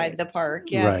outside place. the park.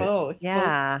 Yeah, Right. both.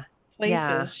 Yeah. Both places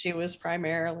Yeah. she was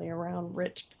primarily around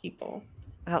rich people.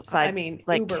 Outside, I mean,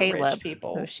 like uber Caleb, rich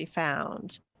people. who she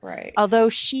found. Right. Although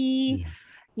she,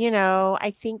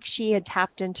 I think she had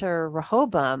tapped into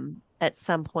Rehoboam at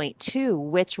some point too,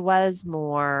 which was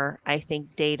more, I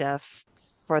think, data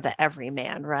for the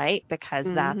everyman, right?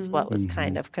 Because that's Mhm. what was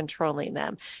kind of controlling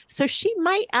them. So she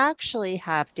might actually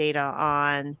have data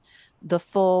on the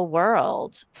full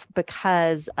world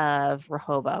because of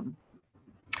Rehoboam.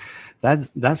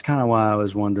 That's kind of why I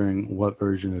was wondering what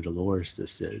version of Dolores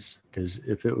this is. Because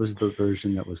if it was the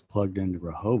version that was plugged into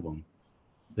Rehoboam,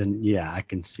 then yeah, I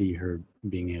can see her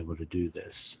being able to do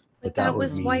this. But that would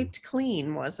was mean, wiped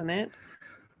clean, wasn't it?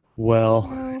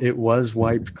 Well, it was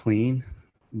wiped clean,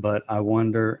 but I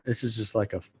wonder, this is just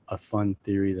like a fun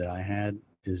theory that I had,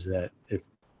 is that if,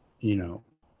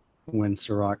 when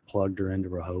Sirach plugged her into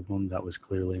Rehoboam, that was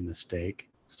clearly a mistake.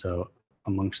 So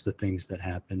amongst the things that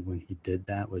happened when he did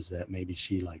that was that maybe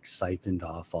she like siphoned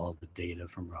off all the data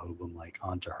from Rehoboam like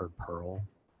onto her pearl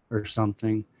or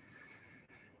something.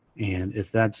 And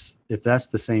if that's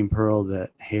the same pearl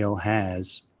that Hale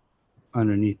has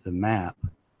underneath the map,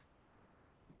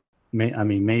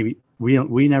 maybe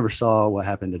we never saw what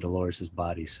happened to Dolores's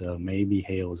body, so maybe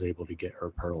Hale was able to get her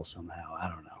pearl somehow. I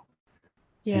don't know.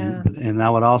 Yeah. And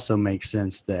that would also make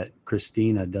sense that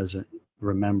Christina doesn't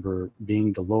remember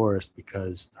being Dolores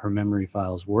because her memory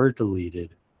files were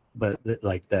deleted, but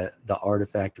like that the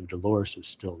artifact of Dolores was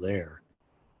still there.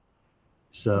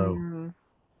 So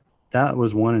that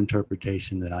was one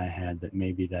interpretation that I had, that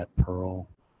maybe that pearl,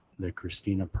 the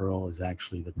Christina pearl, is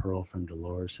actually the pearl from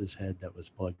Dolores's head that was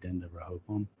plugged into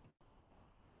Rehoboam.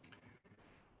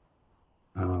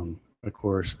 Of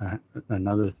course,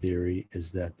 another theory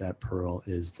is that pearl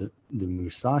is the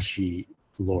Musashi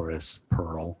Loras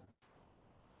pearl,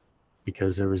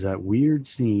 because there was that weird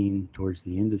scene towards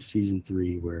the end of season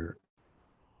 3 where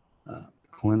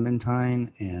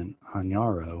Clementine and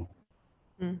Hanyaro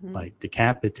like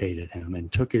decapitated him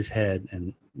and took his head,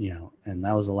 and and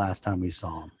that was the last time we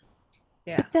saw him.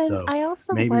 Yeah. But then So I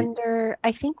also wonder,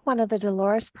 I think one of the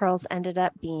Dolores pearls ended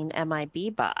up being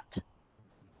MIB bot.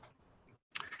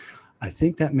 I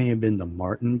think that may have been the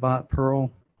Martin bot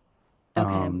pearl.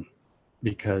 Okay.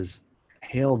 Because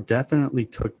Hale definitely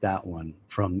took that one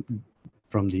from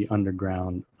the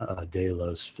underground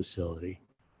Delos facility.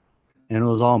 And it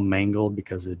was all mangled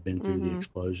because it had been through the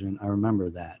explosion. I remember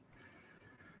that.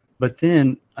 But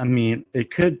then,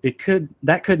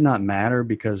 that could not matter,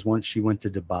 because once she went to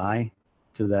Dubai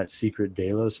to that secret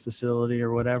Delos facility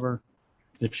or whatever,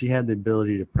 if she had the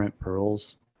ability to print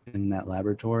pearls in that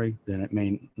laboratory, then it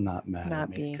may not matter,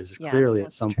 because clearly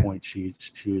at some point she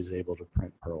was able to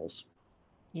print pearls.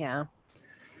 Yeah.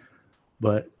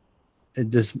 But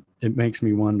it makes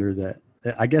me wonder that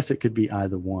I guess it could be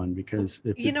either one, because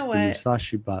if it's the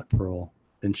Musashi bot pearl,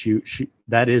 then she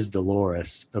that is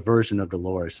Dolores, a version of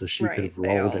Dolores, so she could have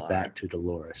rolled it back to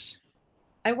Dolores.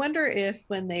 I wonder if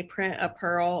when they print a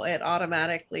pearl, it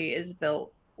automatically is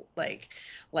built like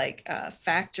a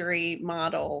factory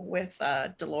model with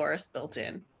Dolores built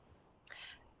in.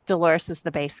 Dolores is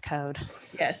the base code.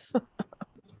 Yes.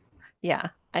 Yeah,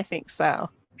 I think so.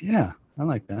 Yeah, I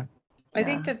like that. I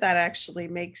think that actually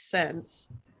makes sense.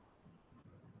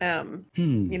 So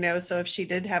if she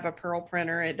did have a pearl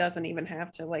printer, it doesn't even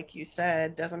have to, like you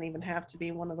said, doesn't even have to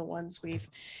be one of the ones we've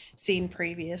seen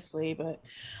previously. But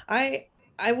I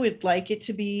would like it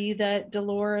to be that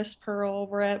Dolores Pearl,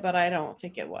 Brett, but I don't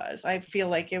think it was. I feel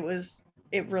like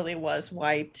it really was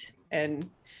wiped, and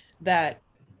that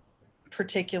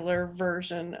particular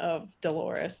version of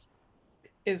Dolores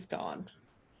is gone.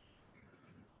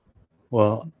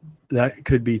 Well, that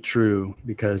could be true,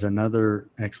 because another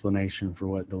explanation for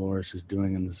what Dolores is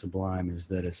doing in the Sublime is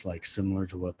that it's like similar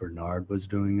to what Bernard was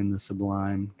doing in the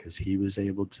Sublime, because he was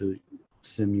able to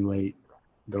simulate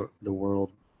the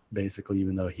world, basically,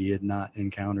 even though he had not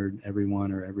encountered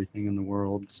everyone or everything in the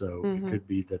world. So it could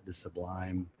be that the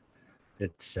Sublime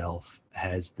itself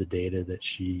has the data that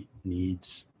she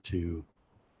needs to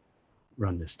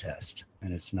run this test,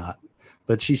 and it's not.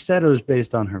 But she said it was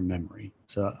based on her memory,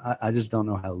 so I just don't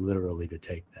know how literally to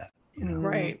take that.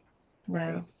 Right.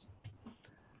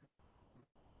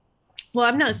 Well,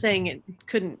 I'm not saying it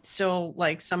couldn't still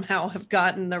like somehow have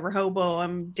gotten the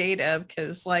Rehoboam data,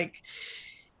 because like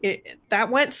that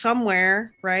went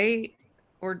somewhere, right?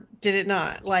 Or did it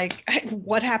not? Like,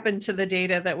 what happened to the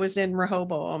data that was in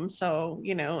Rehoboam? So,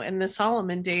 and the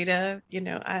Solomon data,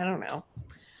 I don't know.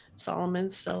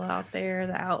 Solomon's still out there.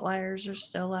 The outliers are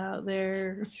still out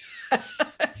there.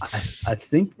 I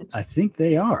think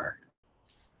they are.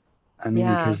 I mean,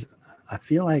 because I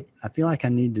feel like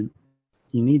you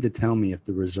need to tell me if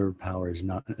the reserve power is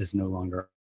no longer,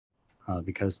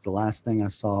 because the last thing I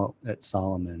saw at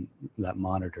Solomon, that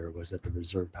monitor, was that the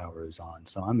reserve power is on.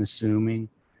 So I'm assuming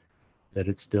that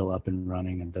it's still up and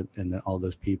running, and that all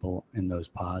those people in those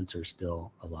pods are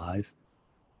still alive.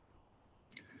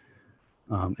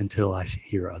 Until I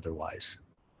hear otherwise.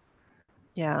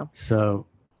 Yeah. So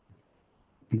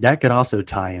that could also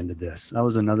tie into this. That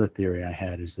was another theory I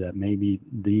had, is that maybe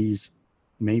the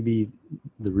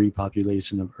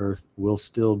repopulation of Earth will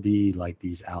still be like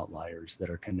these outliers that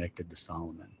are connected to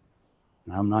Solomon.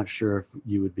 And I'm not sure if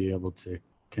you would be able to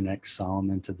connect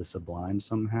Solomon to the Sublime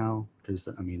somehow, because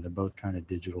I mean, they're both kind of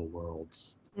digital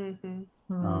worlds.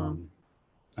 Or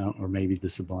maybe the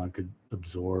Sublime could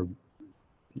absorb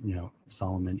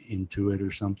Solomon into it or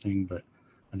something. But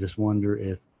I just wonder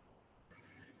if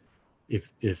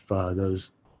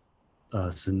those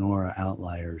Sonora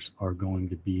outliers are going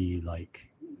to be like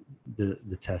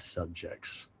the test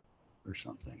subjects or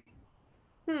something.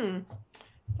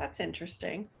 That's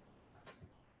interesting.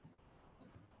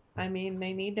 I mean,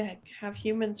 they need to have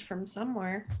humans from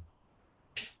somewhere.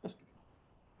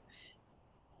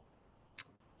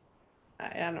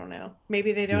 I don't know.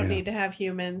 Maybe they don't need to have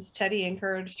humans. Teddy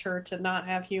encouraged her to not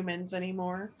have humans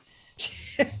anymore.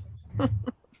 I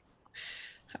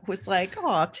was like,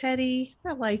 oh, Teddy,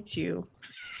 I liked you.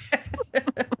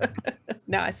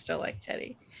 No, I still like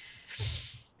Teddy.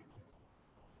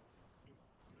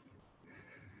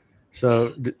 So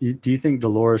do you think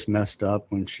Dolores messed up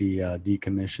when she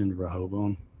decommissioned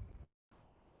Rehoboam?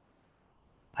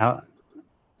 How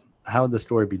would the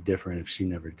story be different if she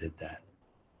never did that?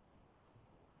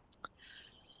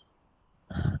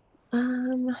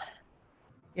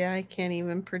 Yeah, I can't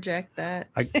even project that.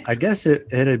 I guess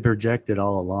it had projected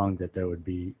all along that there would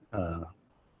be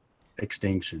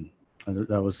extinction.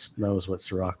 That was what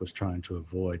Sirach was trying to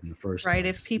avoid in the first place. Right.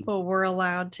 If people were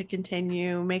allowed to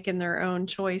continue making their own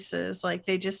choices, like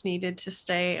they just needed to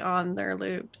stay on their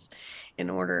loops in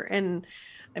order. And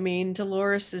I mean,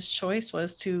 Dolores's choice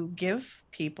was to give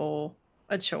people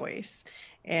a choice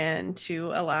and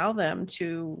to allow them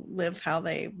to live how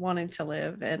they wanted to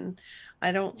live. And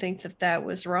I don't think that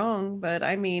was wrong, but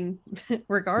I mean,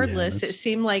 regardless, it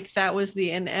seemed like that was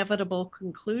the inevitable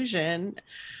conclusion.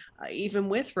 Even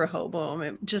with Rehoboam,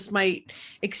 it just might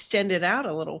extend it out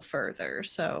a little further.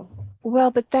 So,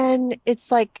 well, but then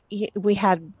it's like we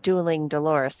had dueling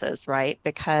Doloreses, right?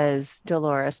 Because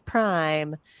Dolores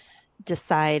Prime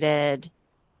decided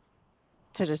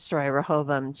to destroy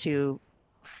Rehoboam to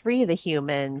free the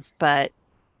humans, but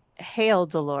Hail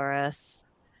Dolores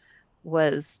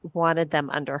wanted them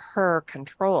under her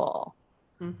control.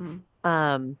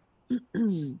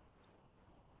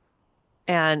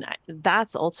 And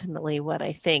that's ultimately what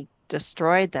I think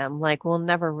destroyed them. Like, we'll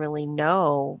never really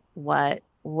know what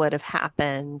would have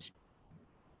happened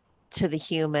to the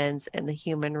humans and the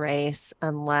human race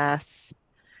unless,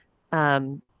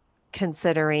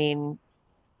 considering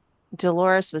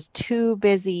Dolores was too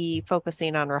busy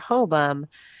focusing on Rehoboam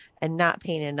and not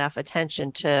paying enough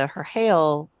attention to her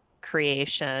Hail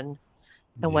creation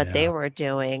and what they were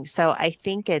doing. So I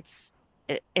think it's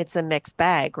a mixed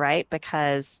bag, right?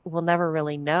 Because we'll never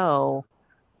really know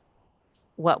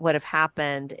what would have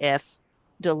happened if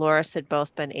Dolores had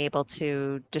both been able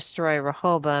to destroy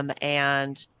Rehoboam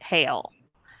and Hale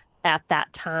at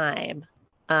that time,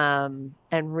 and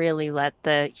really let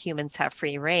the humans have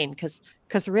free reign, because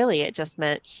really it just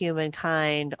meant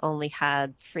humankind only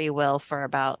had free will for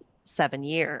about 7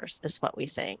 years is what we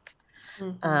think.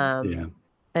 Yeah.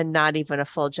 And not even a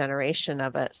full generation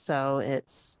of it. So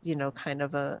it's, kind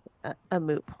of a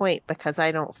moot point, because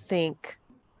I don't think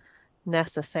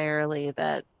necessarily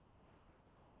that,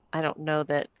 I don't know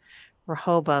that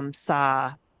Rehoboam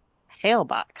saw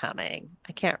Halebot coming.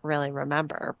 I can't really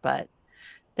remember, but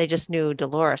they just knew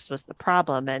Dolores was the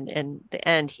problem. And in the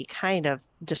end, he kind of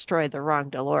destroyed the wrong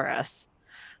Dolores.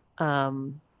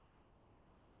 And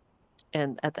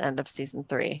at the end of season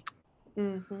 3.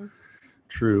 Mm-hmm.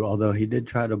 True. Although he did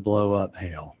try to blow up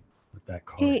Hale with that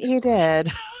car. He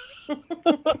did.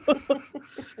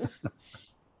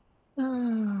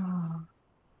 Oh.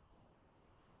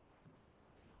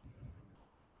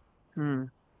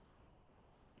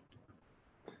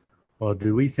 Well,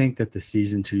 do we think that the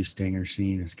season 2 Stinger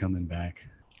scene is coming back?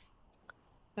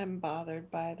 I'm bothered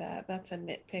by that. That's a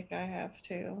nitpick I have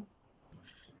too.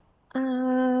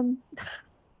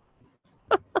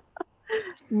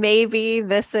 Maybe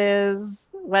this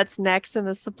is what's next in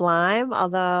the Sublime,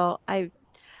 although I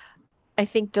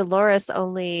think Dolores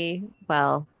only,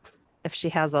 well, if she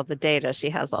has all the data, she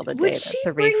has all the Would data she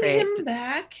to bring recreate. him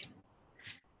back?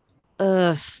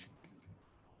 Ugh.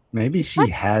 Maybe she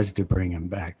has to bring him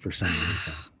back for some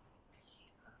reason.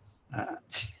 I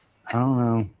don't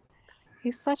know.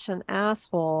 He's such an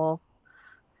asshole.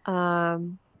 I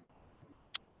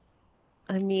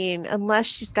mean, unless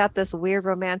she's got this weird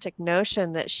romantic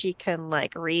notion that she can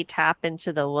like re-tap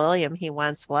into the William he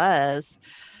once was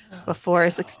before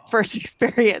his first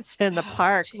experience in the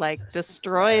park, like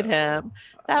destroyed him.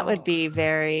 That would be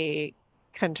very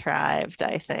contrived,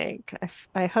 I think.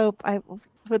 I hope, I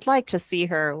would like to see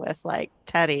her with like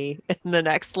Teddy in the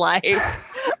next life.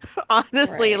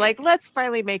 Honestly, Right. like let's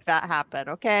finally make that happen,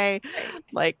 okay? Right.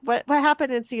 Like what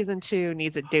happened in season 2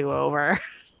 needs a do-over.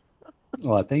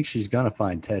 Well, I think she's gonna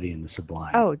find Teddy in the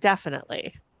Sublime. Oh,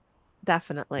 definitely.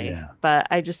 Yeah. But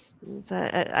I just,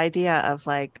 the idea of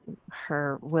like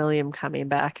her William coming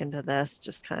back into this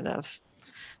just kind of,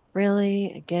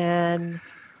 really, again,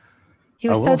 he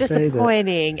I was so will say that-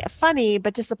 disappointing. Funny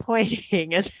but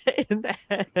disappointing in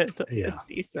the end of Yeah. this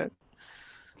season.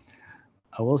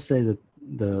 I will say that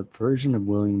the version of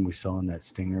William we saw in that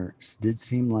Stinger did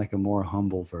seem like a more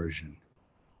humble version.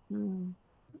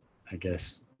 I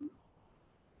guess.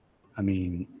 I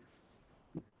mean,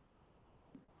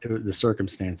 the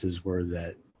circumstances were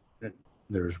that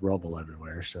there was rubble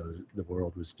everywhere, so the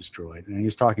world was destroyed. And he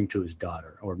was talking to his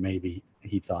daughter, or maybe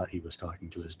he thought he was talking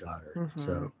to his daughter.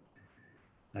 So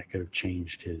that could have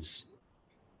changed his,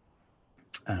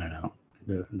 I don't know,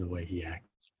 the way he acted.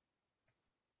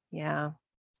 Yeah.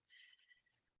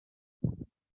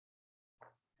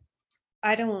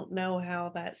 I don't know how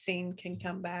that scene can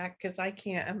come back, because I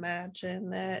can't imagine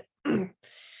that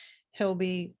he'll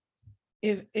be,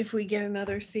 if we get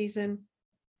another season,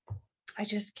 I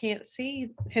just can't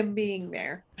see him being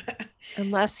there.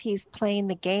 Unless he's playing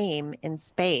the game in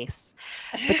space.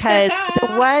 Because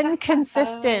the one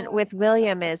consistent with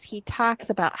William is he talks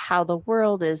about how the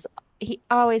world is, he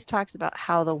always talks about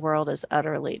how the world is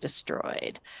utterly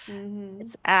destroyed.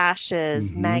 It's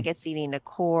ashes, maggots eating a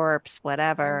corpse,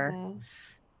 whatever.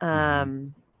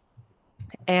 And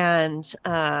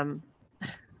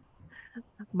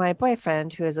my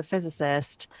boyfriend, who is a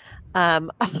physicist,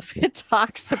 often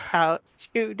talks about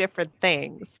 2 different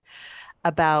things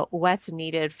about what's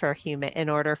needed for in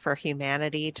order for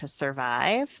humanity to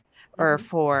survive, or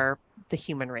for the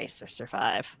human race to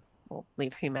survive. We'll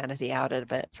leave humanity out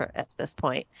of it at this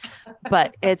point,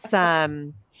 but it's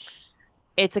a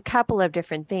couple of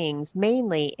different things.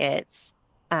 Mainly, it's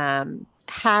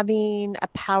having a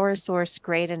power source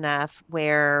great enough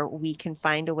where we can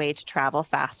find a way to travel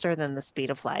faster than the speed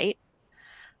of light,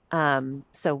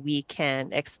 so we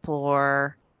can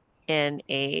explore in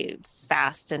a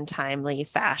fast and timely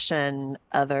fashion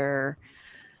other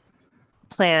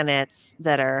planets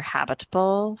that are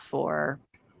habitable for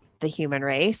the human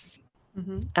race.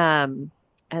 And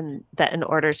that in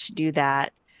order to do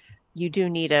that, you do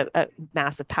need a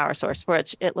massive power source, for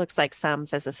which it looks like some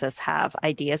physicists have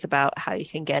ideas about how you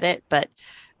can get it. But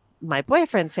my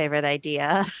boyfriend's favorite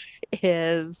idea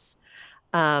is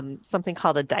something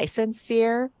called a Dyson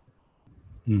sphere.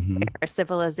 Our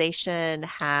civilization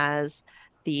has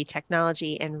the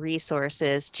technology and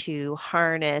resources to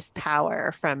harness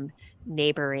power from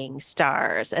neighboring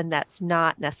stars. And that's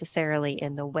not necessarily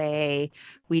in the way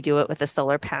we do it with the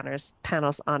solar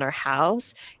panels on our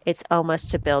house. It's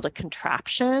almost to build a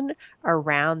contraption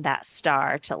around that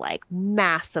star to like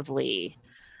massively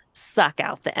suck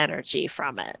out the energy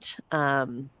from it,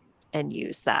 and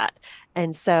use that.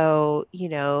 And so,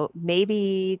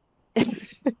 maybe,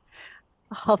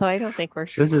 although I don't think we're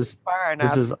This is far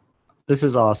this enough. is this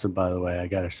is awesome, by the way. I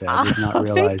gotta say, I did not Oh,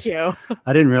 thank realize you.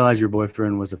 I didn't realize your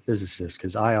boyfriend was a physicist,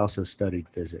 because I also studied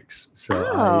physics. So I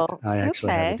Oh, I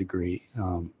actually have a okay. degree.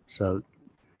 So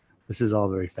this is all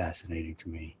very fascinating to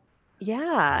me.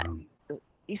 Yeah. Um,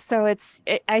 So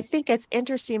I think it's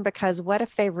interesting because what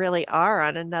if they really are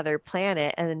on another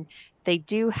planet and they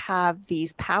do have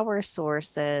these power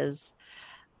sources,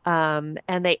 and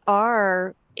they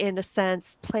are, in a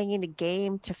sense, playing a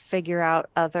game to figure out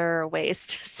other ways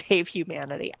to save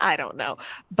humanity. I don't know.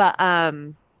 But I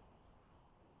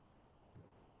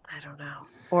don't know.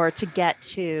 Or to get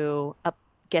to a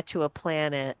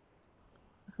planet.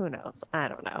 Who knows? I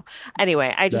don't know.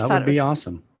 Anyway, I just that thought would be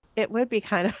awesome. it would be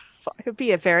kind of it would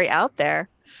be a very out there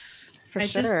for I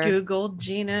just sure. Googled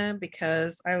Gina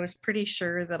because I was pretty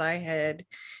sure that I had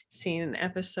seen an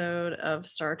episode of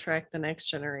Star Trek The Next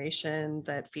Generation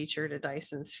that featured a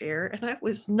Dyson sphere, and I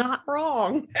was not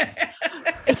wrong.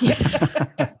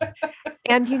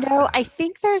 And I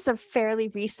think there's a fairly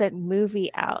recent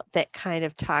movie out that kind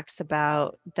of talks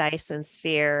about Dyson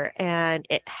Sphere, and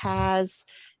it has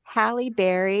Halle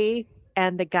Berry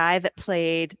and the guy that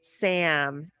played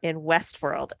Sam in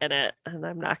Westworld in it. And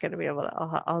I'm not going to be able to,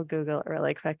 I'll Google it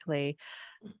really quickly.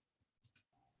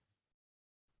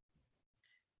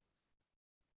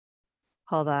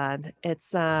 Hold on.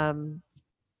 It's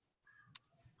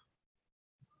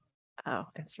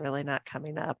it's really not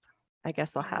coming up. I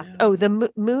guess I'll have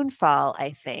the Moonfall,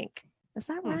 I think. Is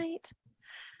that right?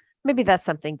 Maybe that's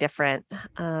something different.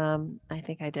 I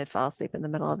think I did fall asleep in the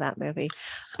middle of that movie.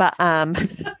 But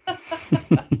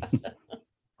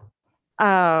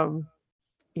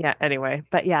yeah, anyway.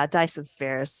 But yeah, Dyson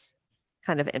spheres,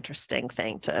 kind of interesting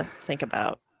thing to think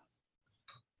about.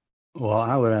 Well,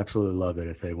 I would absolutely love it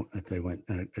if they went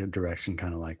in a direction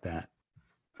kind of like that.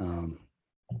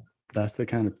 That's the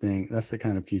kind of thing. That's the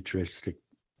kind of futuristic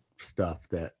stuff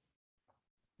that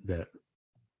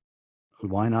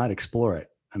why not explore it?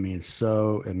 I mean,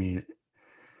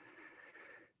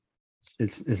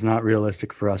 it's not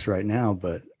realistic for us right now,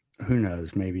 but who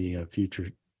knows? Maybe a future,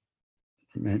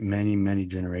 many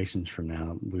generations from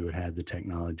now, we would have the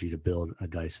technology to build a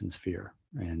Dyson sphere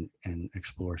and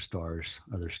explore stars,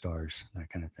 other stars, that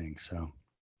kind of thing. So,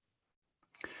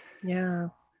 yeah.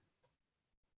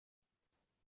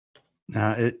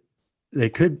 Now they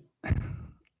could.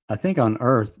 I think on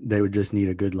Earth they would just need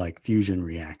a good like fusion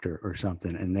reactor or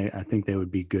something, and I think they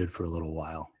would be good for a little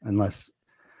while, unless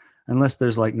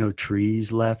there's like no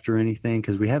trees left or anything,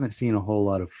 because we haven't seen a whole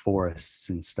lot of forests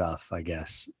and stuff, I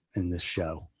guess, in this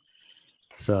show.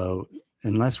 So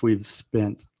unless we've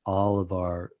spent all of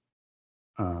our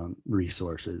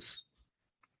resources,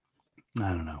 I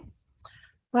don't know.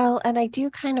 Well, and I do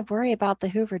kind of worry about the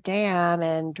Hoover Dam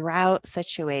and drought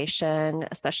situation,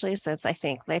 especially since I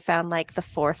think they found like the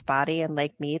fourth body in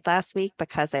Lake Mead last week,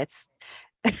 because it's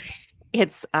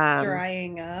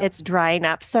drying up. It's drying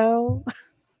up so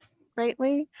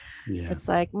greatly. Yeah. It's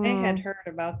like I had heard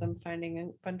about them finding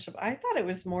a bunch of. I thought it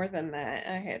was more than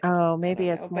that. maybe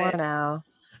it's more now.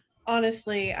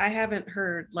 Honestly, I haven't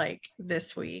heard like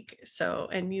this week. So,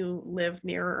 and you live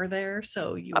nearer there,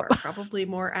 so you are probably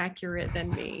more accurate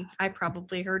than me. I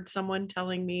probably heard someone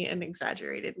telling me an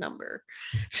exaggerated number.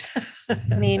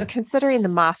 I mean, considering the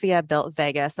mafia built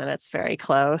Vegas and it's very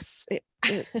close,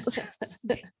 it's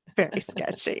very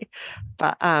sketchy.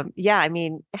 But yeah, I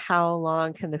mean, how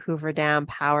long can the Hoover Dam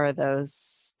power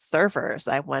those servers?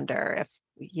 I wonder if,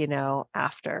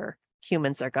 after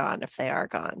humans are gone, if they are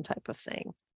gone, type of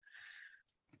thing.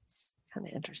 Kind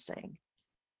of interesting.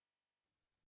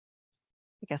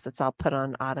 I guess it's all put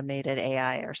on automated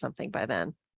AI or something by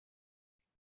then.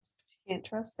 You can't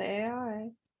trust the AI.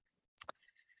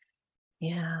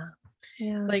 Yeah.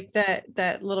 Like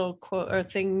that little quote or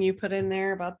thing you put in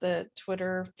there about the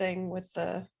Twitter thing with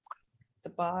the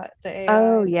bot, the AI.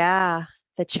 Oh yeah,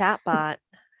 the chat bot.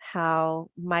 How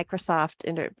Microsoft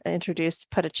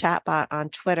put a chat bot on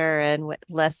Twitter, and with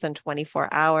less than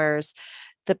 24 hours,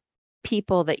 the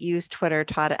people that use Twitter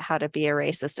taught it how to be a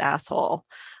racist asshole.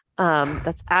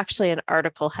 That's actually an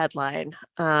article headline.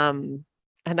 And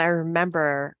I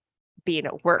remember being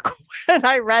at work. When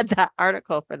I read that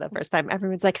article for the first time,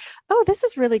 everyone's like, oh, this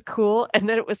is really cool. And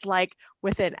then it was like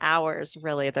within hours,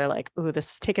 really, they're like, oh,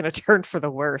 this is taking a turn for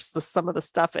the worse. Some of the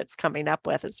stuff it's coming up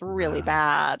with is really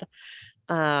bad.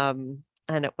 And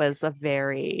it was a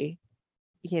very,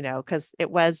 because it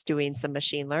was doing some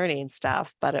machine learning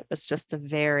stuff, but it was just a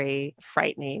very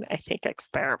frightening, I think,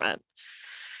 experiment.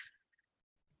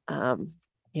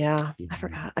 Yeah, I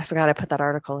forgot I put that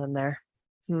article in there.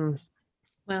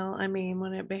 Well, I mean,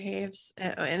 when it behaves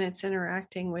and it's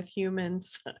interacting with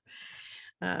humans,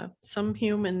 some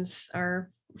humans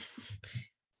are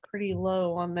pretty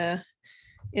low on the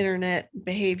internet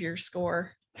behavior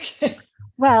score.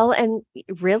 Well, and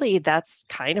really, that's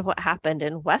kind of what happened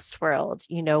in Westworld.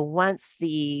 Once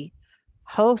the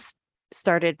host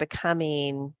started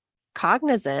becoming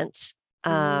cognizant,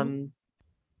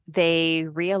 they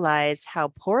realized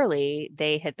how poorly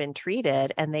they had been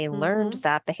treated, and they learned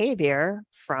that behavior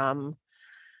from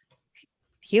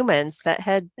humans that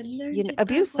had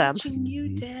abused them. Watching you,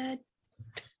 Dad.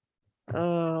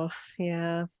 Oh,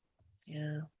 yeah.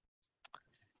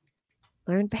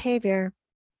 Learned behavior.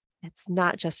 It's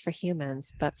not just for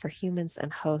humans, but for humans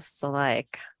and hosts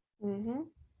alike.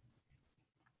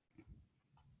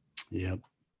 Yep.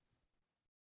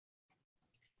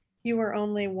 You were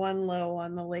only one low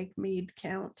on the Lake Mead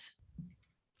count.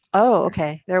 Oh,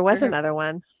 okay. There was another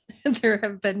one. There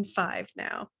have been 5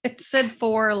 now. It said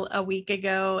 4 a week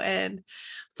ago and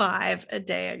 5 a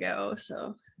day ago.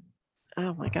 So,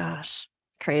 oh my gosh,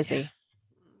 crazy,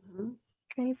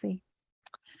 crazy.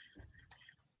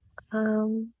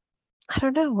 I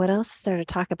don't know what else is there to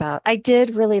talk about. I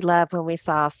did really love when we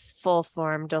saw full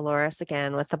form Dolores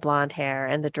again with the blonde hair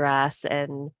and the dress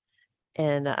and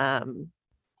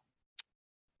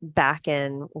back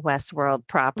in Westworld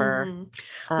proper.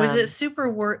 Was it super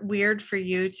weird for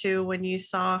you too when you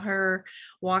saw her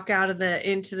walk out of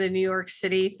into the New York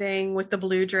City thing with the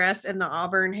blue dress and the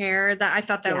auburn hair? That I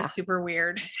thought that was super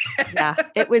weird. Yeah,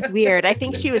 it was weird. I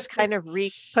think she was kind of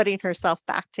putting herself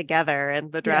back together,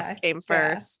 and the dress came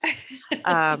first,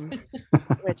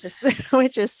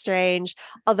 which is strange.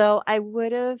 Although I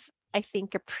would have, I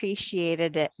think,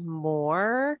 appreciated it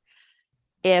more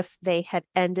if they had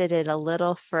ended it a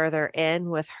little further in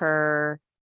with her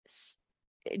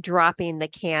dropping the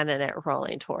cannon and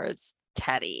rolling towards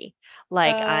Teddy.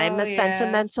 Like, I'm a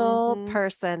sentimental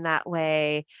person that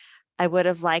way. I would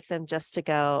have liked them just to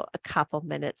go a couple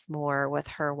minutes more with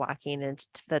her walking into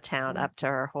the town up to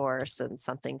her horse and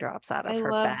something drops out of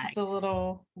her bag. I loved the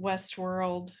little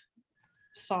Westworld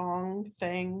song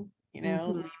thing,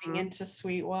 leading into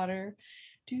Sweetwater.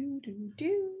 Do, do,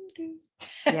 do, do.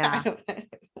 Yeah. I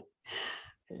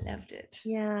loved it.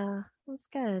 Yeah, that's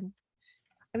good.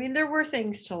 I mean, there were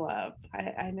things to love.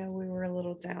 I know we were a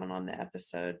little down on the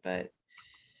episode, but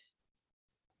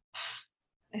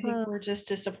I think we're just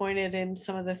disappointed in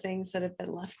some of the things that have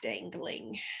been left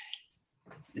dangling.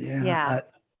 Yeah.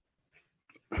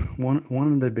 One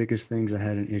of the biggest things I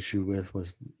had an issue with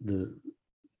was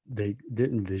they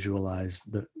didn't visualize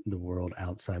the world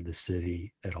outside the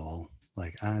city at all.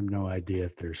 Like, I have no idea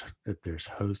if there's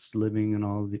hosts living in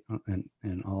all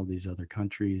these other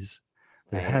countries.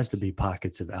 There has to be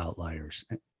pockets of outliers,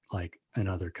 like in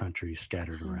other countries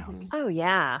scattered around. Oh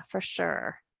yeah, for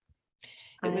sure.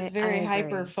 It was very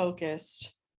hyper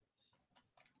focused.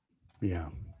 Yeah.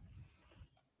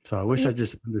 So I wish I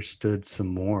just understood some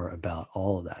more about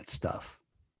all of that stuff.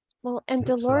 Well, and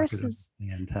Dolores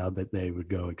and how that they would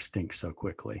go extinct so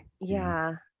quickly.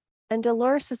 Yeah. And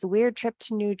Dolores' weird trip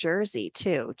to New Jersey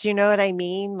too. Do you know what I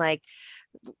mean? Like,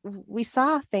 we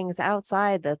saw things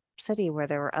outside the city where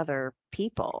there were other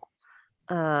people.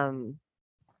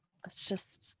 It's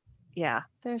just,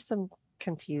 there's some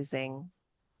confusing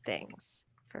things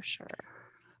for sure.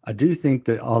 I do think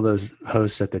that all those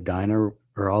hosts at the diner,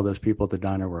 or all those people at the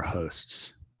diner, were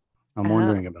hosts. I'm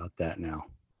wondering about that now.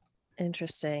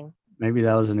 Interesting. Maybe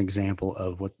that was an example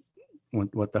of what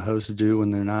the hosts do when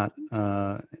they're not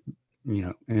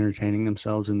entertaining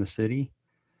themselves in the city.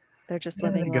 They're just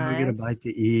living lives. They go get a bite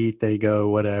to eat. They go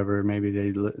whatever. Maybe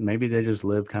they just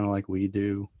live kind of like we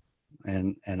do,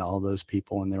 and all those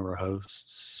people, and there were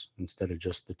hosts instead of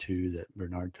just the 2 that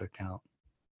Bernard took out.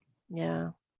 Yeah,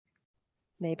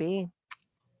 maybe.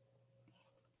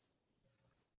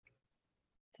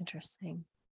 Interesting.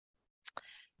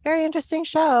 Very interesting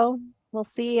show. We'll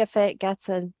see if it gets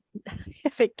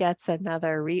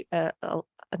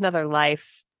another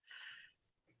life.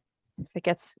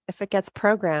 If it gets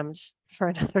programmed for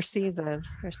another season.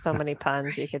 There's so many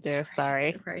puns you could do.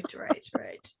 Sorry. Right.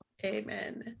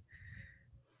 Amen.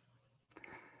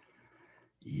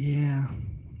 Yeah.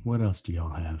 What else do y'all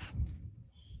have?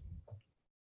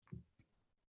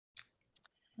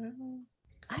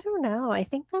 I don't know. I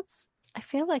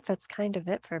feel like that's kind of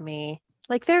it for me.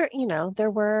 Like there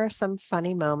were some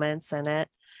funny moments in it.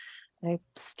 I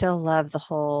still love the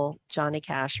whole Johnny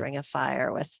Cash Ring of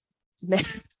Fire with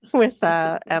with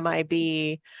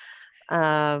MIB.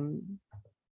 Um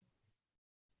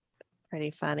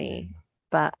Pretty funny.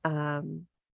 But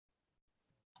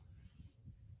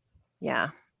yeah.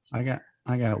 I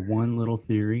got one little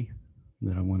theory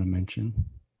that I want to mention.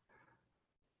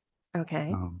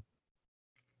 Okay.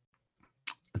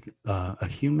 A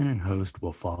human and host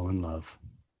will fall in love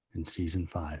in season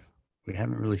 5. We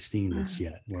haven't really seen this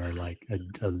yet, where like a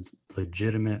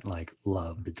legitimate like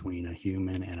love between a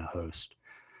human and a host.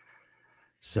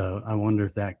 So I wonder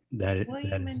if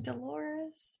William and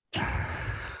Dolores.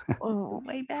 Oh,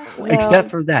 Way back. Except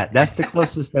for that's the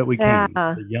closest that we Yeah.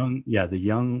 came. The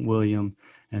young William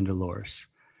and Dolores.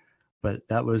 But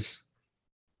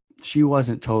she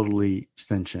wasn't totally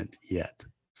sentient yet.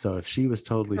 So if she was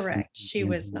totally correct, sentient, she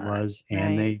was not.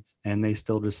 and they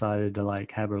still decided to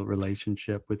like have a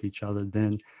relationship with each other,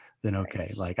 then okay.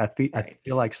 Right. Like I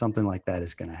feel like something like that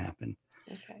is going to happen.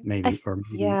 Okay. Maybe needs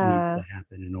Yeah. to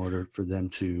happen in order for them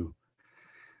to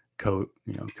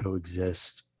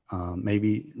coexist.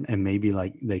 Maybe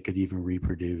like they could even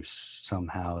reproduce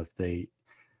somehow if they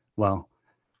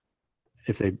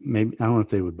maybe, I don't know if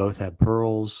they would both have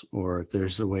pearls, or if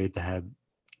there's a way to have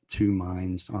two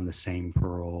minds on the same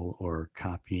pearl, or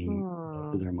copying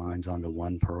both of their minds onto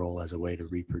one pearl as a way to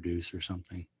reproduce or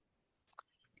something.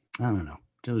 I don't know.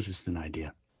 It was just an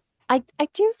idea. I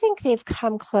do think they've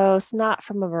come close, not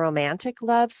from a romantic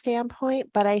love standpoint,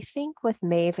 but I think with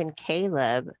Maeve and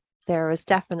Caleb, there was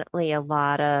definitely a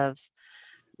lot of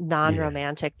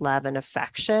non-romantic love and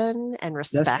affection and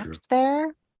respect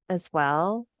there as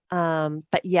well.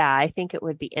 But yeah, I think it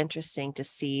would be interesting to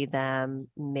see them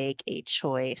make a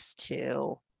choice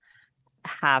to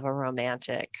have a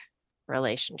romantic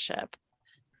relationship.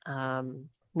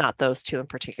 Not those two in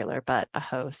particular, but a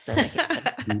host and a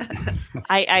human.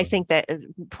 I think that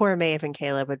poor Maeve and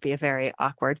Caleb would be a very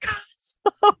awkward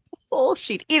couple.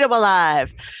 She'd eat them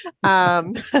alive.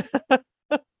 Yeah,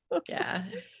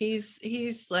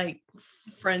 he's like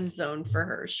friend zone for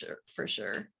her, for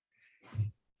sure.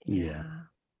 Yeah.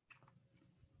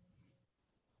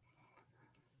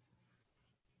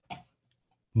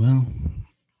 Well,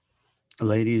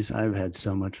 ladies, I've had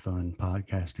so much fun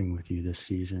podcasting with you this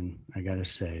season. I got to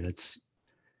say, that's,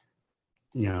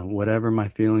 whatever my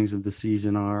feelings of the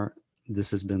season are,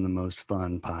 this has been the most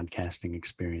fun podcasting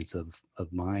experience of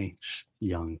my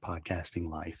young podcasting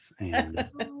life. And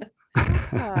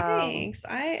thanks.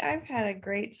 I've had a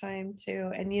great time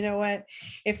too. And you know what?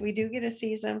 If we do get a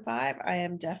season 5, I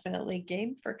am definitely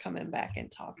game for coming back and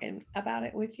talking about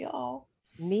it with y'all.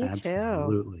 Me too.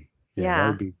 Absolutely. Yeah. That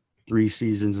would be 3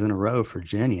 seasons in a row for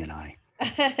Jenny and I.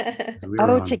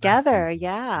 Together.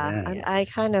 Yeah. And I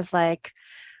kind of like,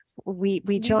 we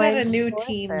joined a new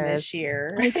team this year.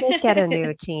 We did get a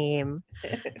new team.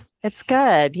 It's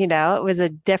good. It was a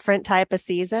different type of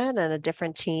season and a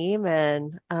different team.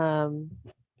 And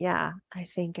yeah, I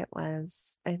think it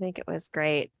was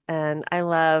great. And I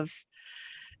love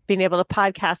being able to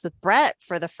podcast with Brett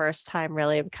for the first time,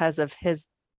 really, because of his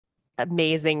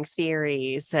amazing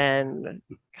theories and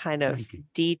kind of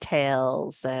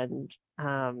details and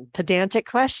pedantic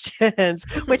questions,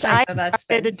 which I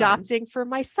started adopting for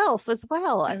myself as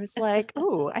well. I was like,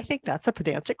 oh, I think that's a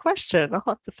pedantic question. I'll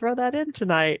have to throw that in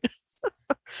tonight.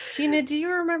 Gina, do you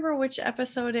remember which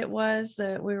episode it was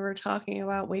that we were talking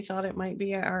about? We thought it might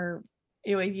be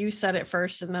you said it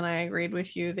first, and then I agreed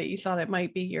with you that you thought it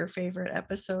might be your favorite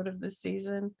episode of the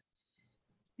season.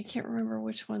 I can't remember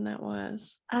which one that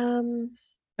was.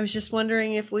 I was just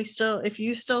wondering if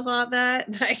you still thought that.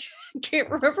 I can't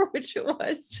remember which it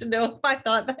was to know if I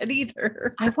thought that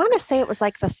either. I want to say it was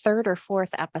like the 3rd or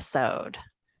 4th episode.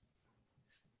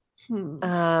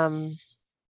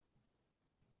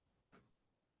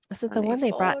 Is it the one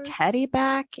they brought Teddy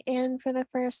back in for the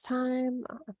first time?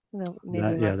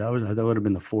 That would have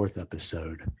been the 4th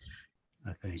episode,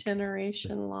 I think.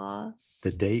 Generation Loss.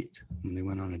 The date, when they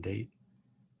went on a date.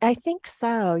 I think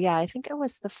so. Yeah, I think it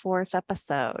was the 4th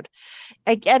episode.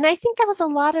 And I think that was a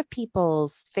lot of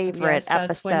people's favorite episode.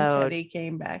 That's when Teddy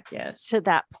came back, yes. To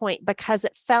that point, because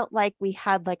it felt like we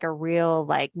had like a real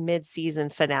like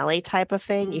mid-season finale type of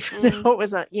thing, even though it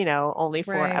was only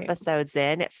 4 episodes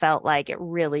in. It felt like it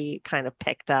really kind of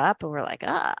picked up, and we're like,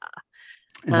 And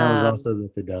that was also the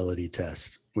fidelity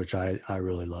test, which I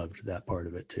really loved that part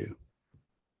of it too.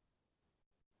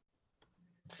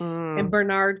 And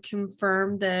Bernard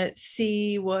confirmed that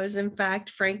C was in fact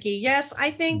Frankie. Yes,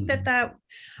 I think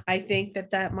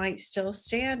that might still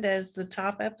stand as the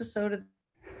top episode of the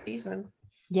season.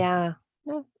 Yeah,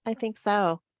 no, I think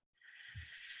so.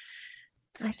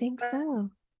 I think so.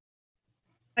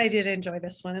 I did enjoy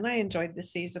this one, and I enjoyed the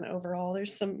season overall.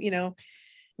 There's some,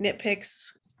 nitpicks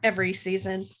every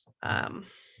season,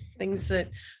 things that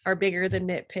are bigger than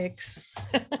nitpicks.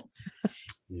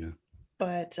 Yeah.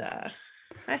 But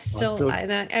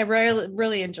I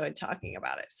really enjoyed talking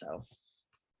about it. So.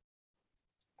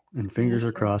 And fingers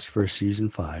are crossed for season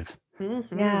 5.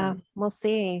 Mm-hmm. Yeah, we'll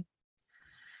see.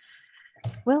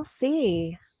 We'll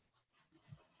see.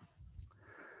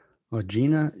 Well,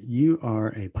 Gina, you are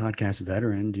a podcast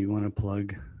veteran. Do you want to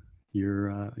plug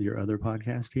your other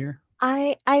podcast here?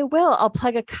 I will. I'll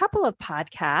plug a couple of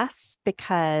podcasts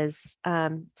because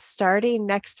starting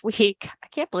next week, I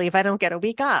can't believe I don't get a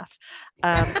week off.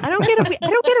 I don't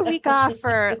get a week off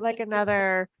for like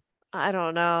another, I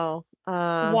don't know,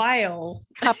 while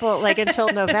couple, like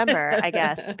until November, I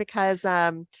guess, because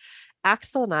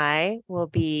Axel and I will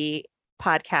be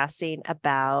podcasting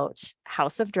about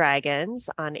House of Dragons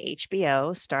on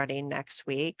HBO starting next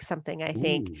week. Something I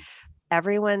think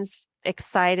everyone's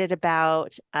excited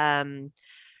about.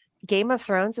 Game of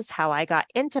Thrones is how I got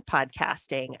into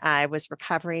podcasting. I was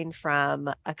recovering from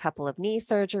a couple of knee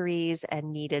surgeries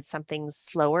and needed something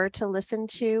slower to listen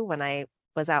to when I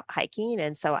was out hiking.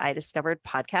 And so I discovered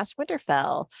Podcast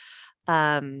Winterfell.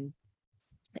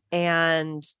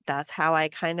 And that's how I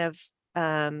kind of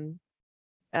back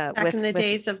in the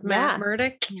days of Matt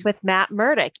Murdock. With Matt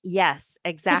Murdock. Yes,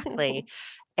 exactly.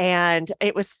 And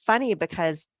it was funny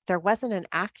because there wasn't an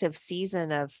active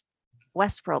season of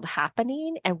Westworld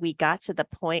happening. And we got to the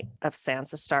point of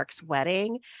Sansa Stark's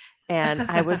wedding. And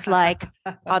I was like,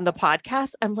 on the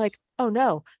podcast, I'm like, oh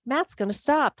no, Matt's going to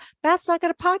stop. Matt's not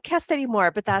going to podcast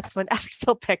anymore. But that's when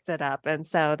Axel picked it up. And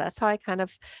so that's how I kind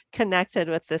of connected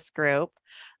with this group.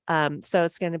 So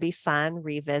it's going to be fun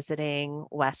revisiting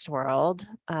Westworld.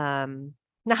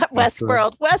 Not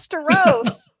Westworld,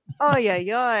 Westeros. Oh,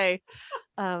 yeah.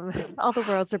 All the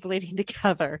worlds are bleeding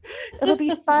together. It'll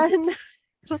be fun.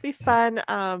 It'll be fun.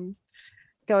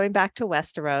 Going back to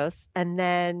Westeros. And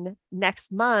then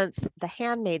next month, The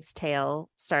Handmaid's Tale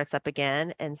starts up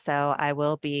again. And so I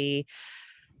will be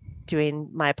doing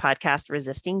my podcast,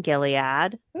 Resisting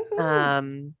Gilead.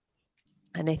 And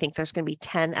I think there's going to be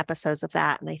 10 episodes of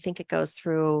that. And I think it goes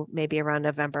through maybe around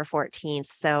November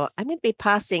 14th. So I'm going to be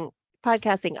podcasting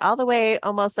all the way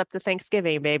almost up to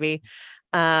Thanksgiving, baby.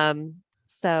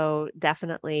 So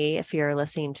definitely if you're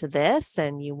listening to this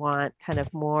and you want kind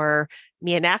of more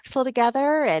me and Axel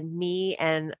together and me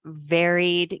and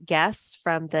varied guests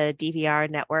from the DVR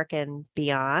network and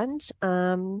beyond,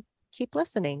 keep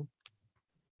listening.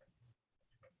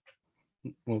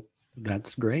 Well,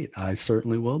 that's great. I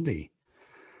certainly will be.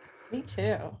 Me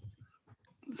too.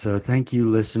 So thank you,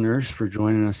 listeners, for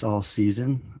joining us all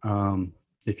season.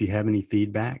 If you have any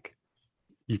feedback,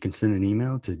 you can send an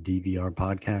email to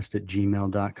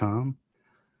dvrpodcast@gmail.com.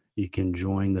 You can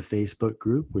join the Facebook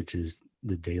group, which is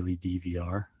the Daily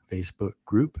DVR Facebook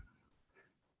group.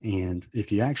 And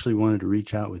if you actually wanted to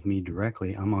reach out with me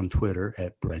directly, I'm on Twitter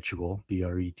at Brettual,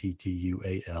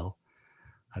 Brettual.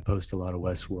 I post a lot of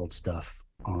Westworld stuff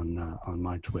on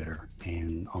my Twitter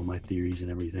and all my theories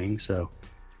and everything. So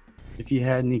if you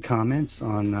had any comments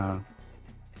on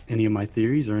any of my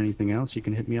theories or anything else, you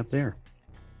can hit me up there.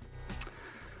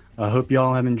 I hope you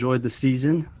all have enjoyed the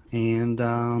season, and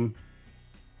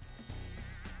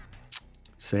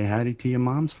say howdy to your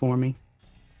moms for me.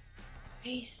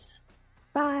 Peace.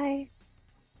 Bye.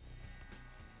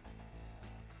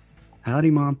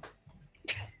 Howdy, Mom.